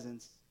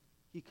presence.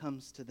 He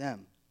comes to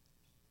them.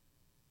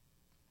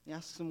 He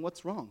asks them,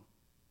 what's wrong?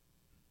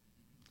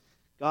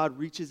 God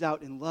reaches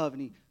out in love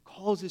and he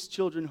calls his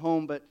children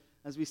home, but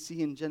as we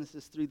see in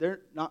Genesis 3, they're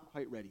not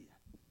quite ready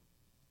yet.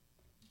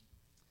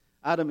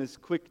 Adam is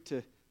quick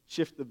to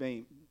shift the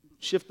blame.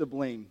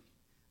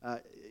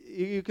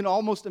 You can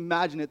almost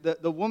imagine it.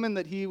 The woman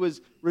that he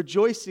was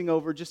rejoicing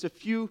over just a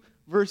few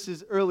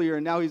verses earlier,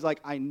 and now he's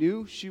like, I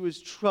knew she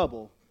was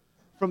trouble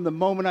from the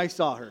moment I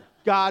saw her.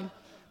 God,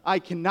 I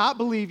cannot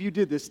believe you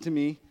did this to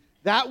me.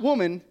 That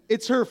woman,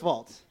 it's her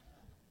fault.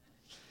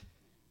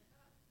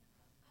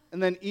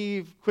 And then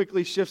Eve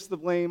quickly shifts the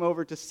blame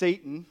over to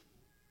Satan.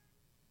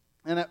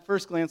 And at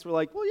first glance, we're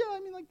like, well, yeah,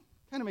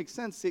 kind of makes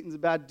sense. Satan's a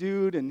bad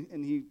dude,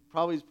 and he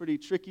probably is pretty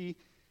tricky.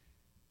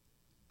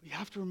 But you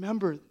have to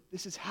remember,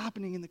 this is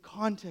happening in the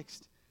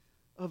context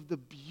of the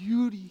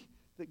beauty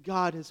that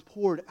God has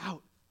poured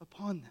out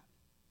upon them.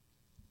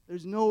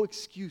 There's no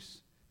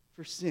excuse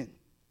for sin.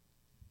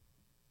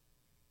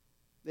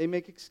 They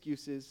make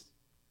excuses.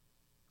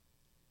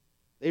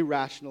 They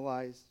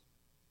rationalize.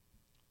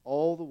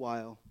 All the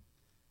while,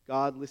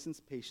 God listens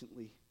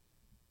patiently.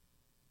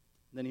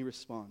 Then he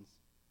responds.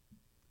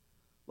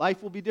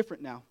 Life will be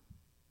different now.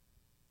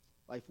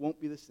 Life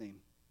won't be the same.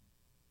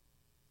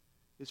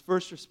 His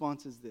first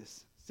response is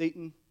this: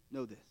 Satan,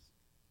 know this.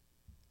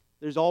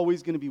 There's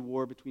always going to be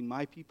war between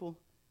my people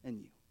and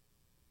you.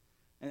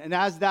 And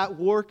as that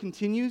war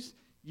continues,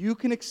 you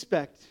can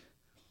expect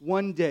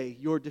one day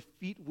your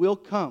defeat will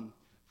come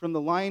from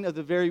the line of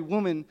the very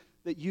woman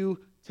that you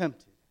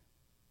tempted.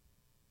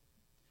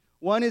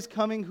 One is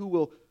coming who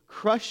will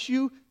crush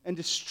you and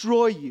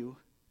destroy you.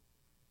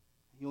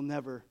 You'll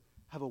never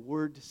have a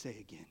word to say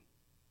again.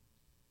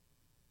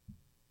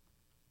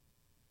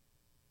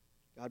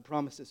 God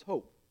promises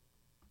hope.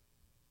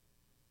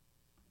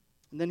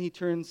 And then he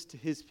turns to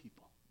his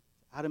people,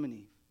 Adam and Eve,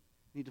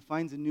 and he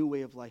defines a new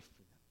way of life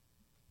for them.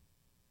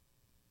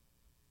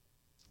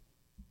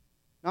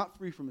 Not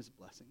free from his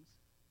blessings,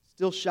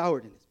 still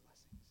showered in his blessings.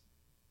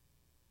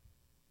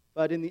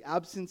 But in the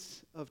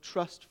absence of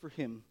trust for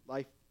him,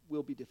 life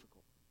will be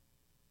difficult.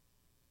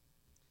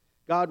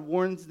 God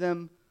warns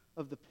them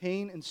of the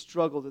pain and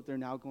struggle that they're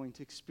now going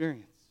to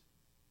experience.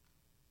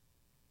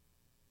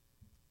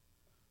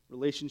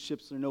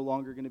 Relationships are no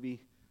longer going to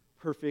be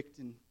perfect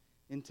and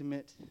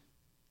intimate.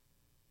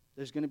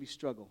 There's going to be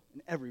struggle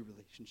in every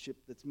relationship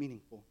that's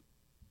meaningful.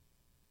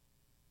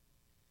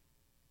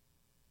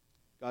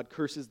 God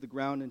curses the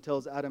ground and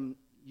tells Adam,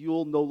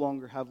 you'll no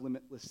longer have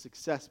limitless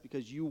success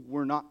because you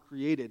were not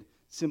created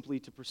simply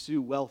to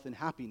pursue wealth and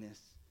happiness.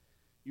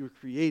 You were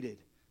created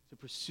to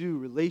pursue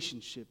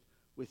relationship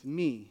with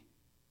me.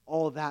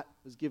 All of that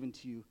was given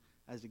to you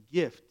as a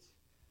gift.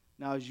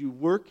 Now, as you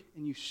work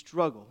and you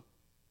struggle,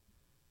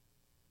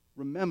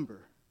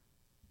 remember,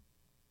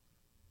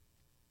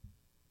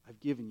 I've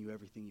given you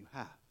everything you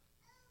have.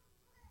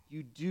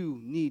 You do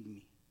need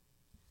me.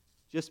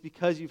 Just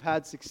because you've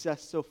had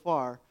success so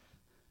far,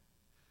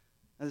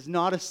 that is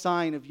not a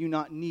sign of you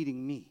not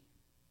needing me.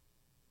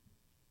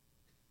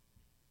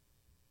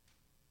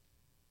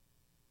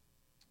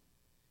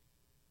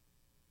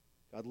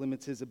 God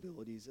limits his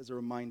abilities as a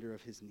reminder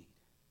of his need.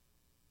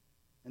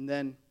 And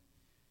then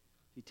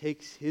he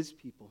takes his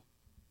people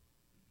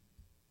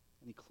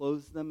and he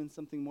clothes them in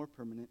something more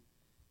permanent,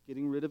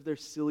 getting rid of their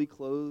silly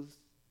clothes,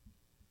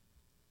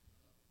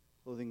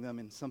 clothing them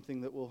in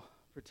something that will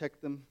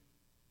protect them.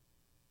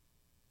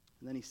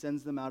 And then he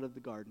sends them out of the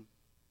garden,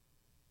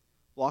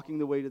 blocking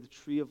the way to the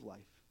tree of life.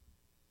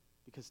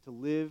 Because to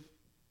live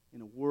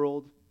in a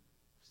world of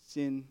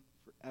sin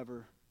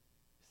forever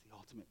is the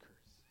ultimate curse.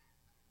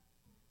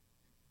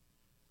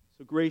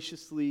 So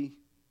graciously,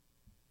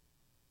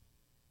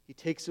 he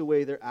takes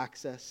away their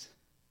access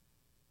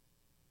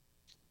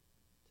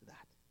to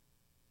that.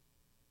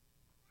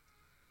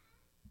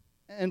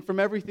 And from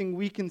everything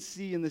we can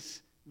see in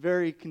this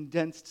very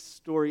condensed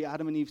story,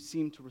 Adam and Eve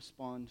seem to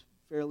respond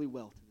fairly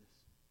well to this.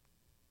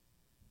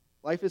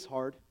 Life is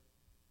hard.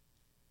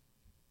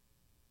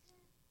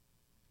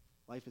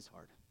 Life is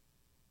hard.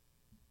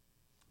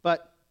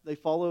 But they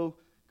follow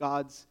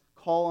God's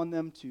call on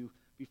them to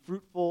be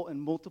fruitful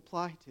and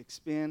multiply, to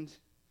expand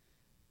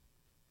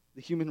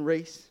the human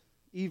race.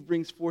 Eve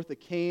brings forth a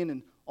Cain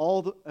and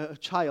a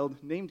child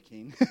named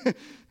Cain,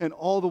 and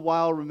all the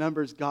while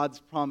remembers God's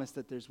promise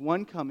that there's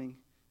one coming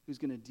who's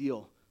going to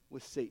deal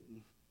with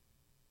Satan.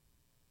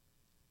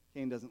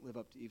 Cain doesn't live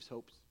up to Eve's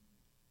hopes.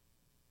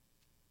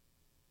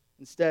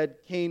 Instead,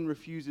 Cain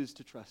refuses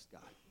to trust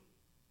God.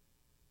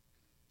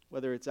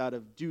 Whether it's out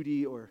of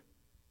duty or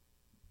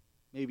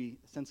maybe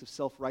a sense of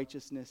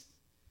self-righteousness,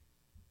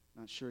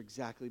 not sure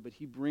exactly, but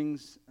he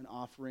brings an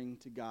offering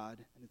to God,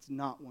 and it's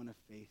not one of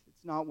faith.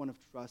 It's not one of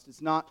trust.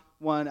 It's not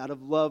one out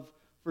of love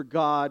for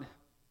God.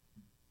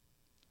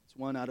 It's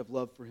one out of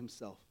love for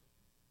himself.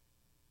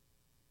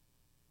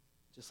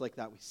 Just like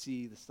that, we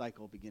see the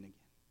cycle begin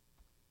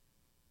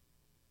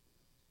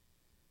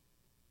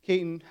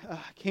again.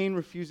 Cain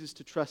refuses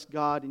to trust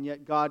God, and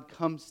yet God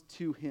comes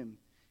to him.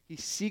 He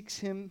seeks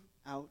him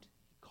out.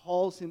 He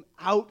calls him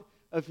out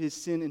of his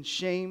sin and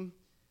shame.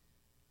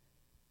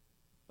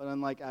 But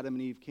unlike Adam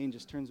and Eve, Cain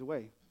just turns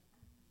away.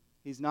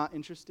 He's not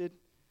interested.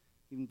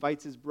 He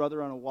invites his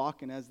brother on a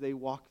walk, and as they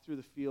walk through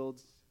the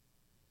fields,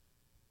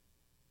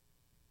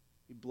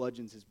 he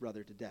bludgeons his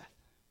brother to death.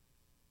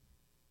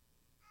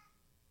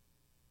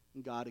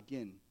 And God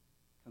again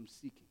comes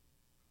seeking.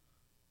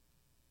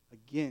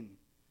 Again,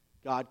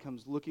 God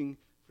comes looking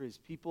for his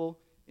people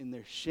in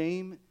their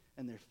shame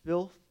and their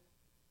filth.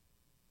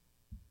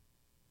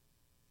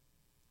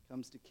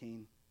 Comes to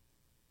Cain.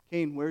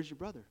 Cain, where's your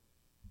brother?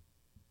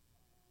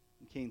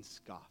 And Cain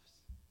scoffs.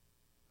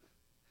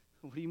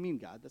 What do you mean,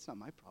 God? That's not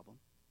my problem.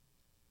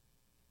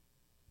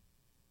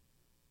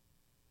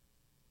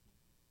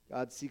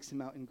 God seeks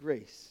him out in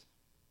grace.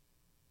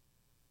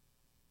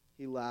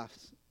 He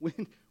laughs.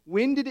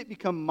 When did it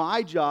become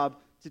my job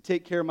to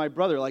take care of my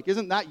brother? Like,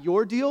 isn't that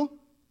your deal?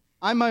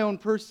 I'm my own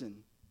person.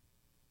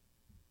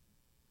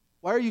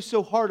 Why are you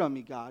so hard on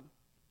me, God?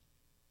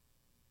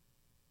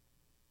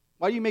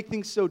 Why do you make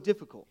things so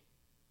difficult?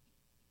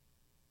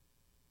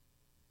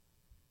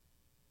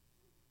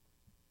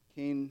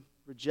 Cain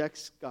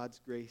rejects God's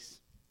grace.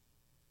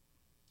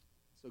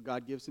 So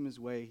God gives him his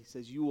way. He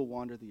says, you will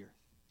wander the earth.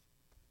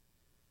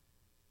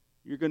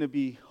 You're going to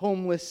be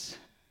homeless,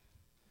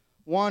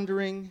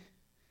 wandering,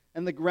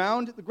 and the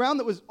ground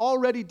that was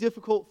already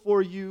difficult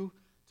for you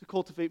to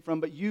cultivate from,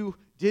 but you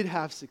did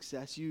have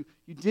success, you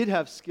did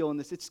have skill in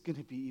this, it's going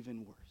to be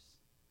even worse.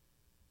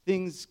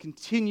 Things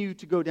continue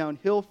to go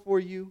downhill for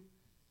you.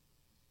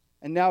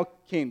 And now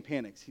Cain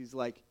panics. He's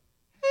like,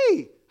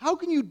 hey, how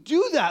can you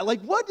do that?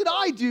 Like, what did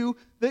I do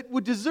that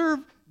would deserve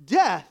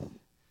death?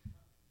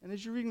 And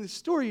as you're reading the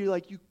story, you're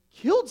like, you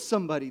killed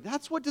somebody.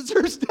 That's what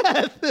deserves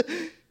death.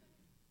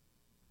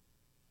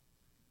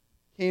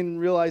 Cain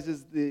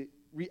realizes the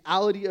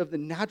reality of the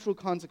natural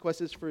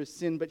consequences for his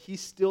sin, but he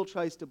still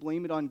tries to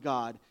blame it on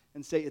God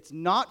and say, it's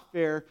not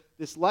fair.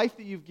 This life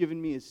that you've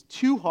given me is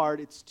too hard.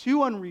 It's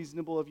too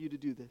unreasonable of you to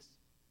do this.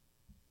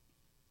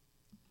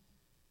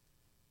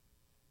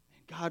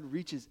 And God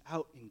reaches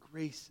out in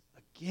grace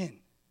again.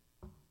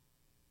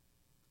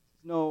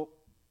 No,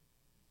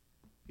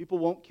 people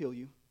won't kill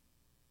you.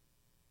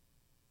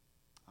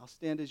 I'll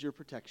stand as your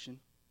protection.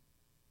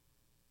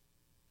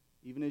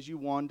 Even as you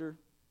wander,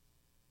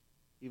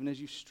 even as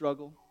you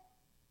struggle.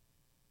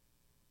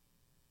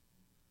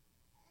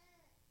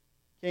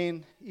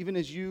 Cain, even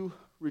as you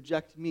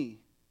reject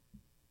me,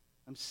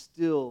 I'm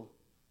still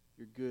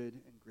your good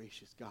and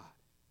gracious God.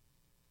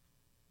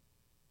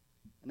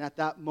 And at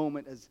that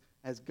moment,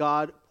 as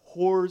God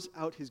pours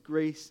out his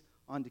grace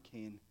onto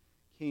Cain,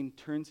 Cain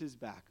turns his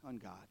back on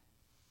God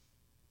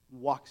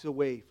and walks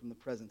away from the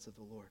presence of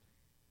the Lord.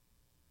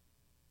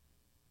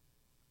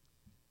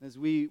 As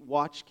we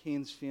watch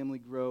Cain's family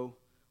grow,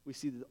 we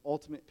see the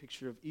ultimate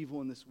picture of evil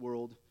in this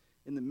world.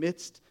 In the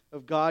midst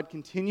of God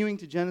continuing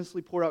to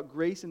generously pour out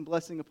grace and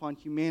blessing upon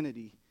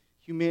humanity,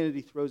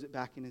 humanity throws it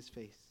back in his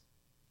face.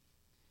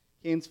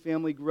 Cain's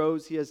family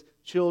grows. He has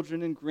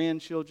children and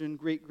grandchildren,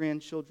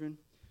 great-grandchildren.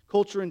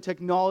 Culture and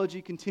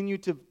technology continue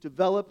to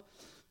develop.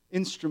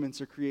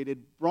 Instruments are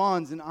created.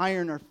 Bronze and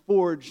iron are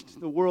forged.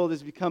 The world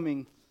is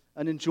becoming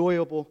an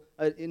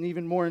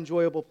even more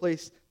enjoyable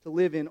place to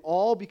live in,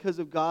 all because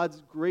of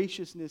God's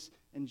graciousness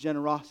and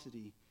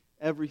generosity.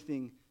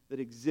 Everything that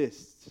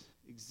exists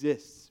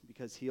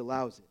because he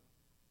allows it.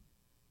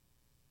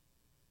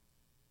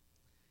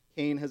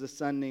 Cain has a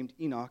son named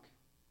Enoch.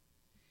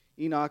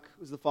 Enoch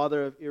was the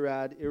father of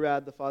Irad,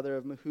 Irad the father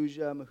of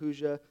Mehujael,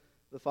 Mehujael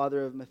the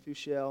father of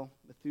Methuselah,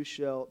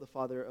 Methuselah the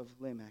father of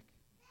Lamech.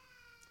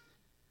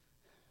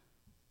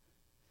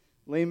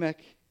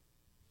 Lamech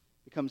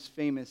becomes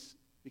famous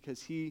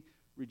because he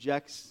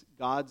rejects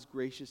God's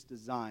gracious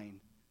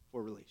design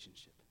for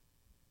relationship.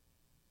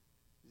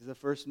 He's the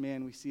first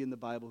man we see in the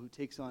Bible who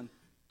takes on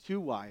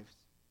 2 wives.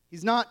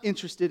 He's not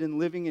interested in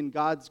living in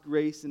God's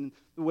grace and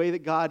the way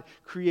that God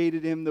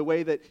created him, the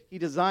way that he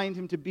designed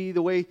him to be,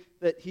 the way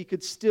that he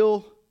could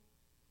still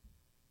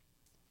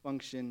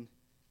function.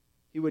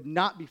 He would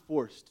not be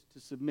forced to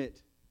submit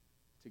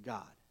to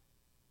God.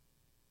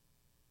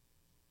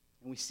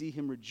 And we see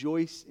him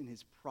rejoice in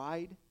his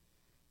pride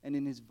and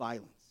in his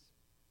violence.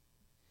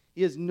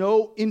 He has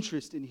no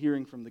interest in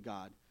hearing from the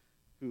God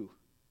who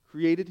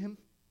created him.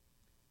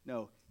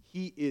 No,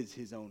 he is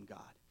his own God,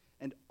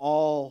 and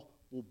all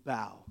will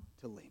bow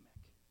to Lamech.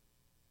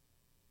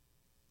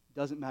 It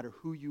doesn't matter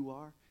who you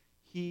are,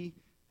 he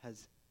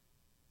has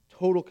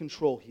total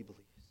control, he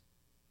believes.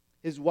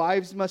 His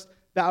wives must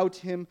bow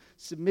to him,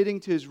 submitting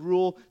to his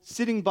rule,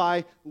 sitting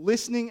by,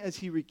 listening as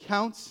he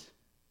recounts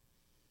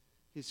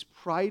his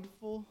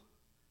prideful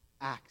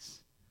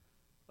acts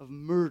of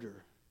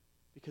murder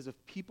because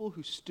of people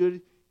who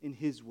stood in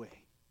his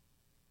way.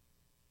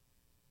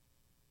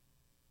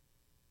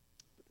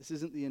 But this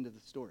isn't the end of the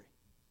story.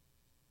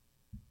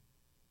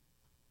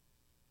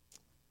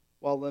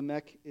 While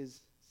Lamech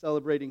is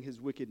celebrating his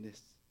wickedness,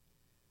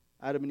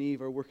 Adam and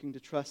Eve are working to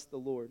trust the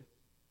Lord.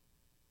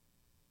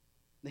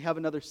 They have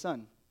another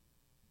son.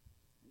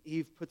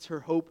 Eve puts her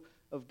hope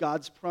of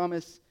God's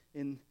promise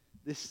in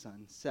this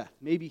son, Seth.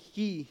 Maybe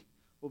he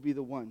will be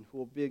the one who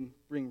will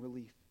bring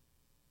relief.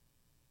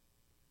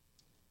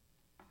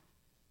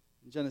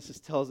 Genesis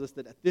tells us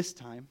that at this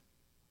time,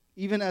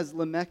 even as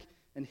Lamech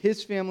and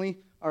his family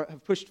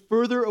have pushed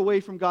further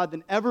away from God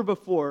than ever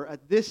before,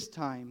 at this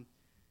time,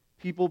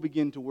 people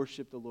begin to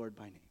worship the Lord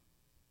by name.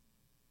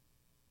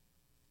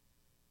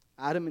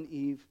 Adam and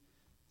Eve,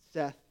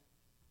 Seth,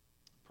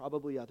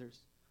 probably others,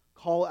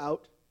 call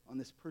out on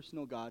this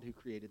personal God who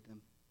created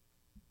them.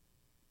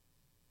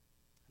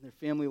 And their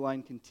family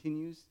line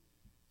continues,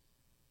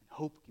 and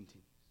hope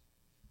continues.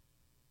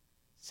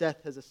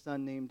 Seth has a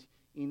son named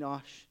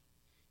Enosh.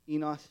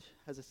 Enosh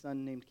has a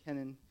son named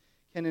Kenan.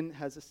 Kenan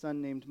has a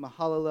son named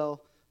Mahalalel.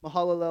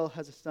 Mahalalel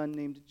has a son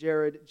named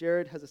Jared.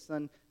 Jared has a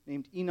son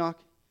named Enoch.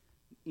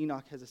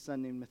 Enoch has a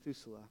son named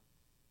Methuselah.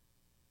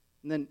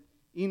 And then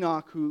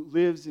Enoch, who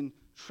lives in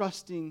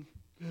trusting,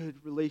 good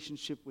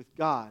relationship with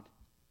God,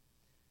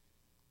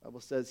 the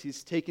Bible says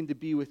he's taken to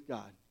be with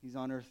God. He's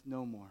on earth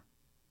no more.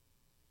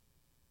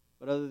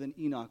 But other than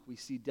Enoch, we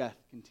see death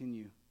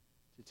continue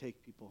to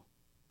take people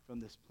from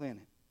this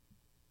planet.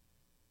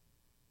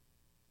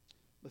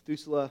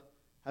 Methuselah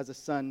has a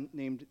son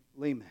named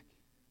Lamech.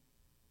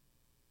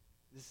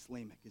 This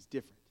Lamech is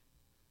different.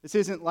 This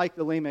isn't like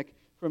the Lamech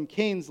from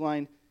Cain's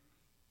line.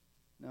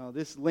 No,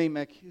 this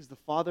Lamech is the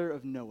father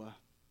of Noah.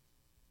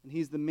 And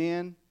he's the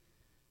man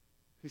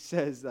who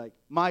says, like,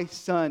 my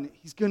son,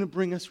 he's going to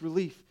bring us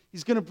relief.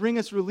 He's going to bring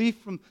us relief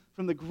from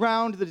the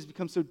ground that has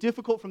become so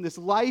difficult, from this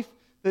life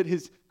that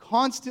is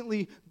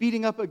constantly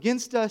beating up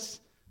against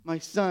us. My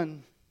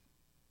son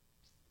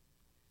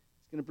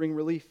is going to bring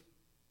relief.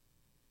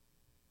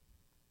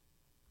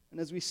 And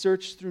as we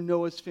search through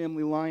Noah's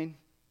family line,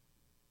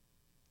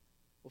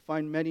 we'll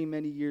find many,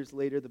 many years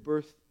later the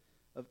birth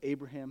of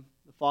Abraham,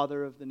 the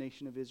father of the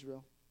nation of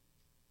Israel.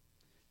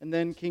 And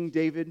then King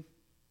David,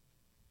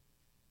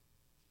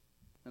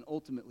 and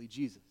ultimately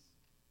Jesus.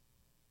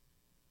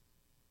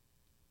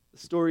 The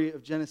story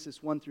of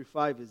Genesis 1 through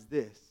 5 is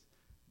this: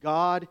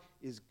 God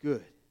is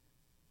good.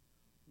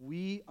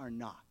 We are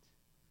not.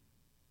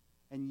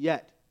 And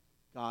yet,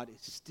 God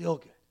is still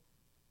good.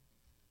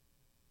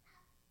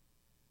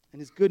 And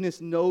his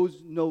goodness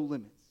knows no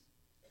limits.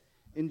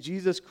 In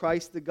Jesus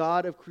Christ, the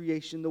God of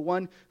creation, the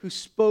one who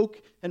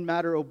spoke and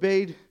matter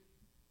obeyed,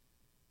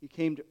 he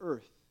came to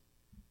earth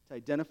to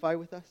identify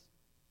with us.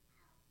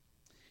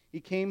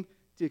 He came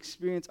to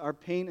experience our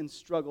pain and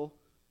struggle,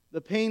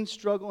 the pain,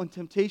 struggle, and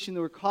temptation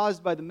that were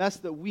caused by the mess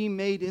that we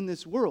made in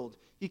this world.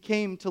 He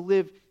came to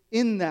live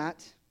in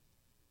that.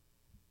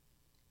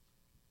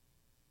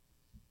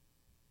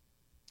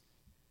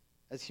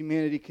 As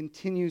humanity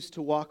continues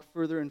to walk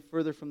further and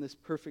further from this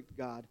perfect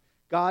God,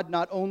 God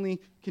not only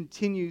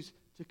continues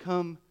to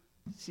come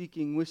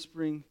seeking,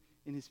 whispering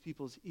in his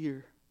people's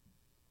ear,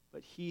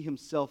 but he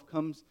himself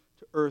comes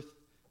to earth,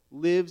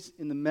 lives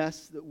in the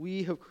mess that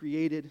we have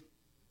created.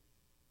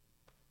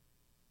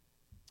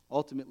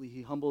 Ultimately,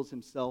 he humbles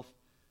himself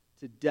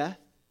to death,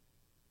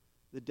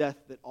 the death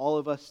that all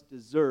of us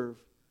deserve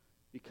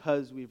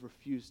because we've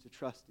refused to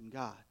trust in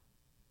God.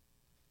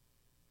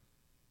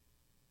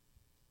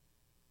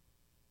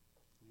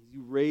 As he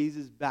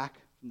raises back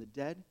from the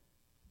dead,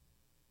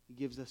 he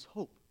gives us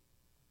hope.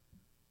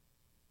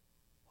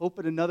 Hope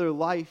at another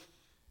life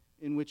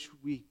in which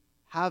we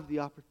have the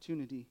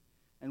opportunity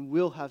and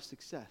will have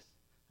success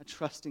at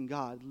trusting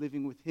God,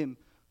 living with him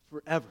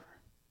forever.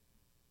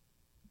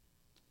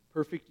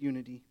 Perfect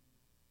unity,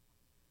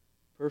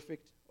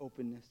 perfect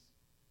openness.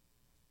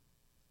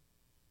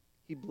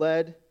 He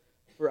bled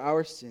for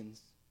our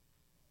sins.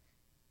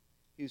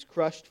 He was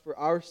crushed for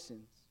our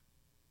sins.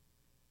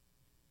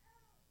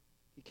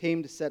 He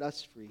came to set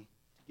us free,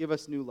 to give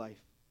us new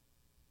life.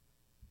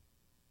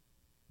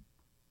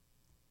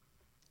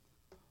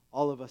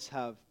 All of us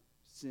have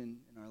sin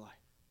in our life.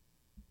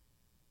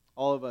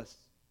 All of us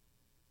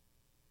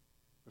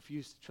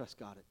refuse to trust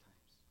God at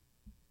times,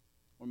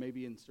 or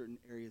maybe in certain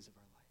areas of our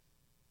life.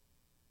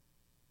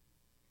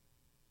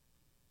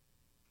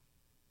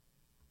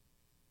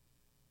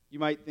 You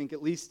might think,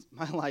 at least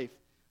my life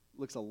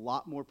looks a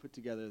lot more put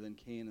together than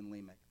Cain and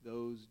Lamech.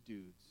 Those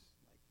dudes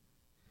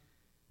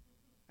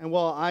And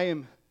while I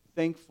am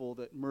thankful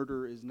that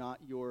murder is not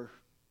your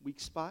weak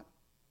spot,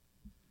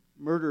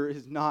 murder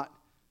is not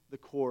the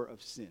core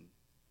of sin.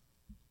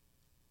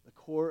 The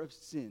core of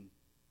sin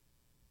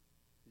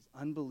is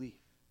unbelief.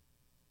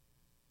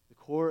 The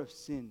core of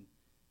sin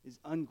is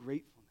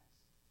ungratefulness.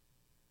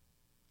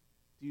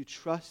 Do you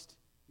trust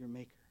your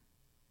Maker?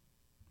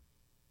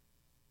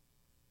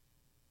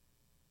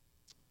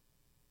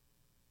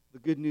 The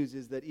good news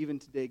is that even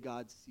today,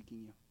 God's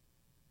seeking you.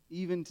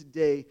 Even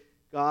today,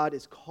 God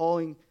is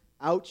calling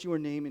out your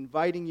name,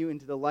 inviting you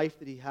into the life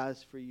that He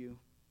has for you.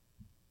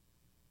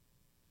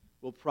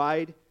 Will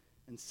pride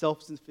and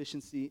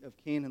self-sufficiency of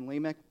Cain and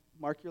Lamech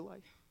mark your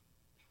life?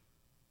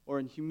 Or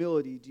in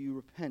humility, do you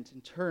repent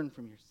and turn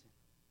from your sin?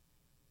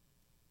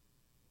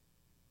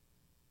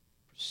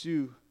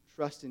 Pursue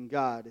trust in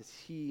God as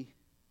He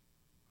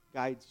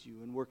guides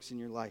you and works in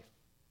your life.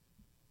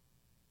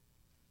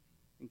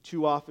 I think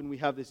too often we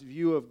have this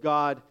view of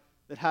God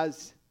that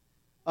has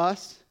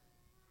us,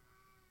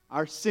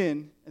 our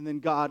sin, and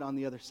then God on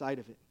the other side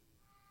of it.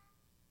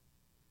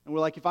 And we're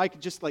like, if I could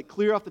just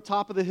clear off the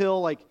top of the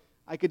hill,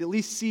 I could at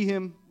least see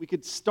Him, we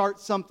could start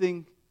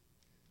something.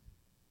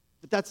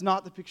 But that's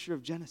not the picture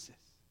of Genesis.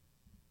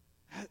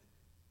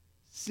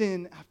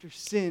 Sin after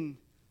sin.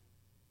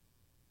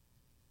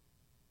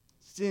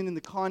 Sin in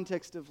the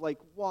context of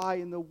why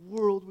in the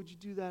world would you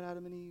do that,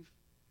 Adam and Eve?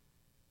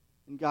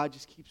 And God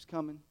just keeps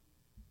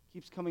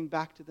coming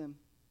back to them.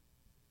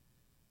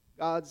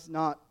 God's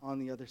not on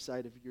the other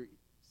side of your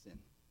sin.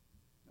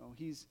 No,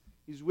 He's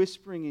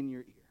whispering in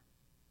your ear.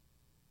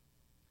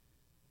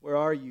 Where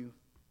are you,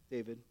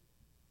 David?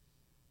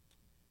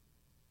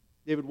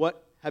 David,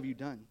 what have you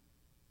done?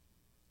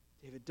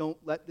 David, don't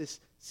let this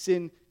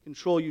sin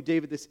control you.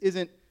 David, this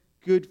isn't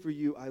good for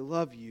you. I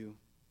love you.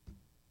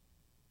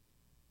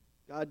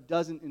 God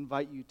doesn't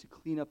invite you to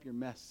clean up your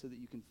mess so that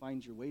you can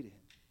find your way to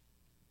Him.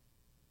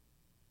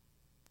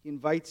 He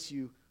invites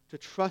you to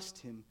trust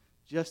Him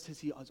just as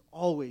He has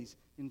always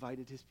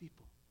invited His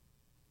people.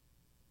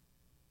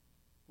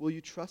 Will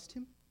you trust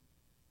Him?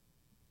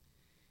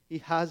 He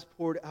has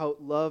poured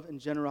out love and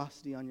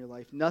generosity on your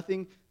life.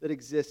 Nothing that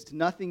exists,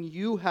 nothing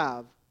you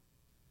have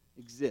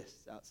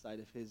exists outside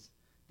of His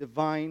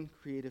divine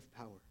creative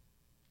power.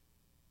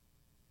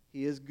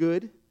 He is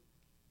good,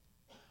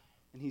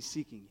 and He's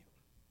seeking you.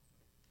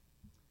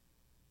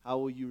 How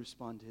will you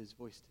respond to His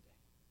voice today?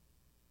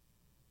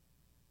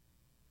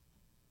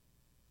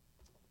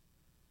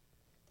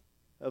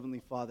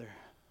 Heavenly Father,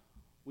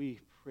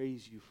 we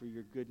praise You for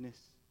Your goodness,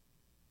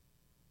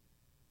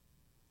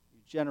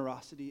 Your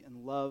generosity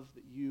and love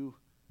that You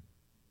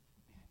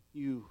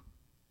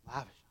lavish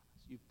on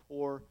us. You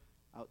pour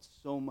out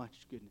so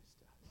much goodness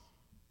to us.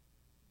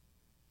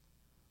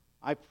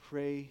 I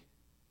pray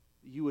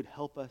that You would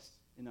help us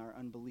in our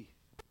unbelief.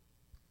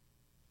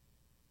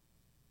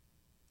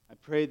 I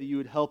pray that You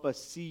would help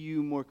us see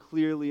You more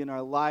clearly in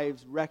our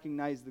lives,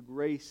 recognize the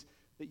grace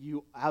that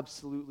You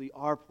absolutely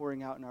are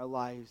pouring out in our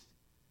lives,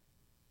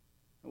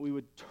 that we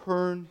would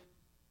turn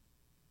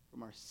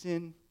from our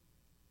sin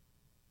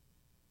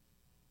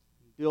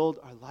and build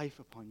our life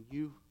upon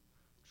You,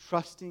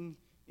 trusting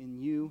in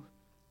You,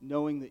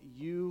 knowing that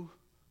You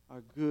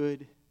are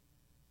good,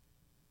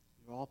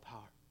 You're all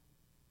powerful.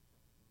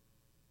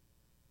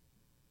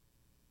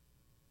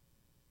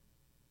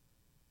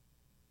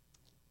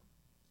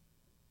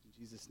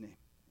 In Jesus' name.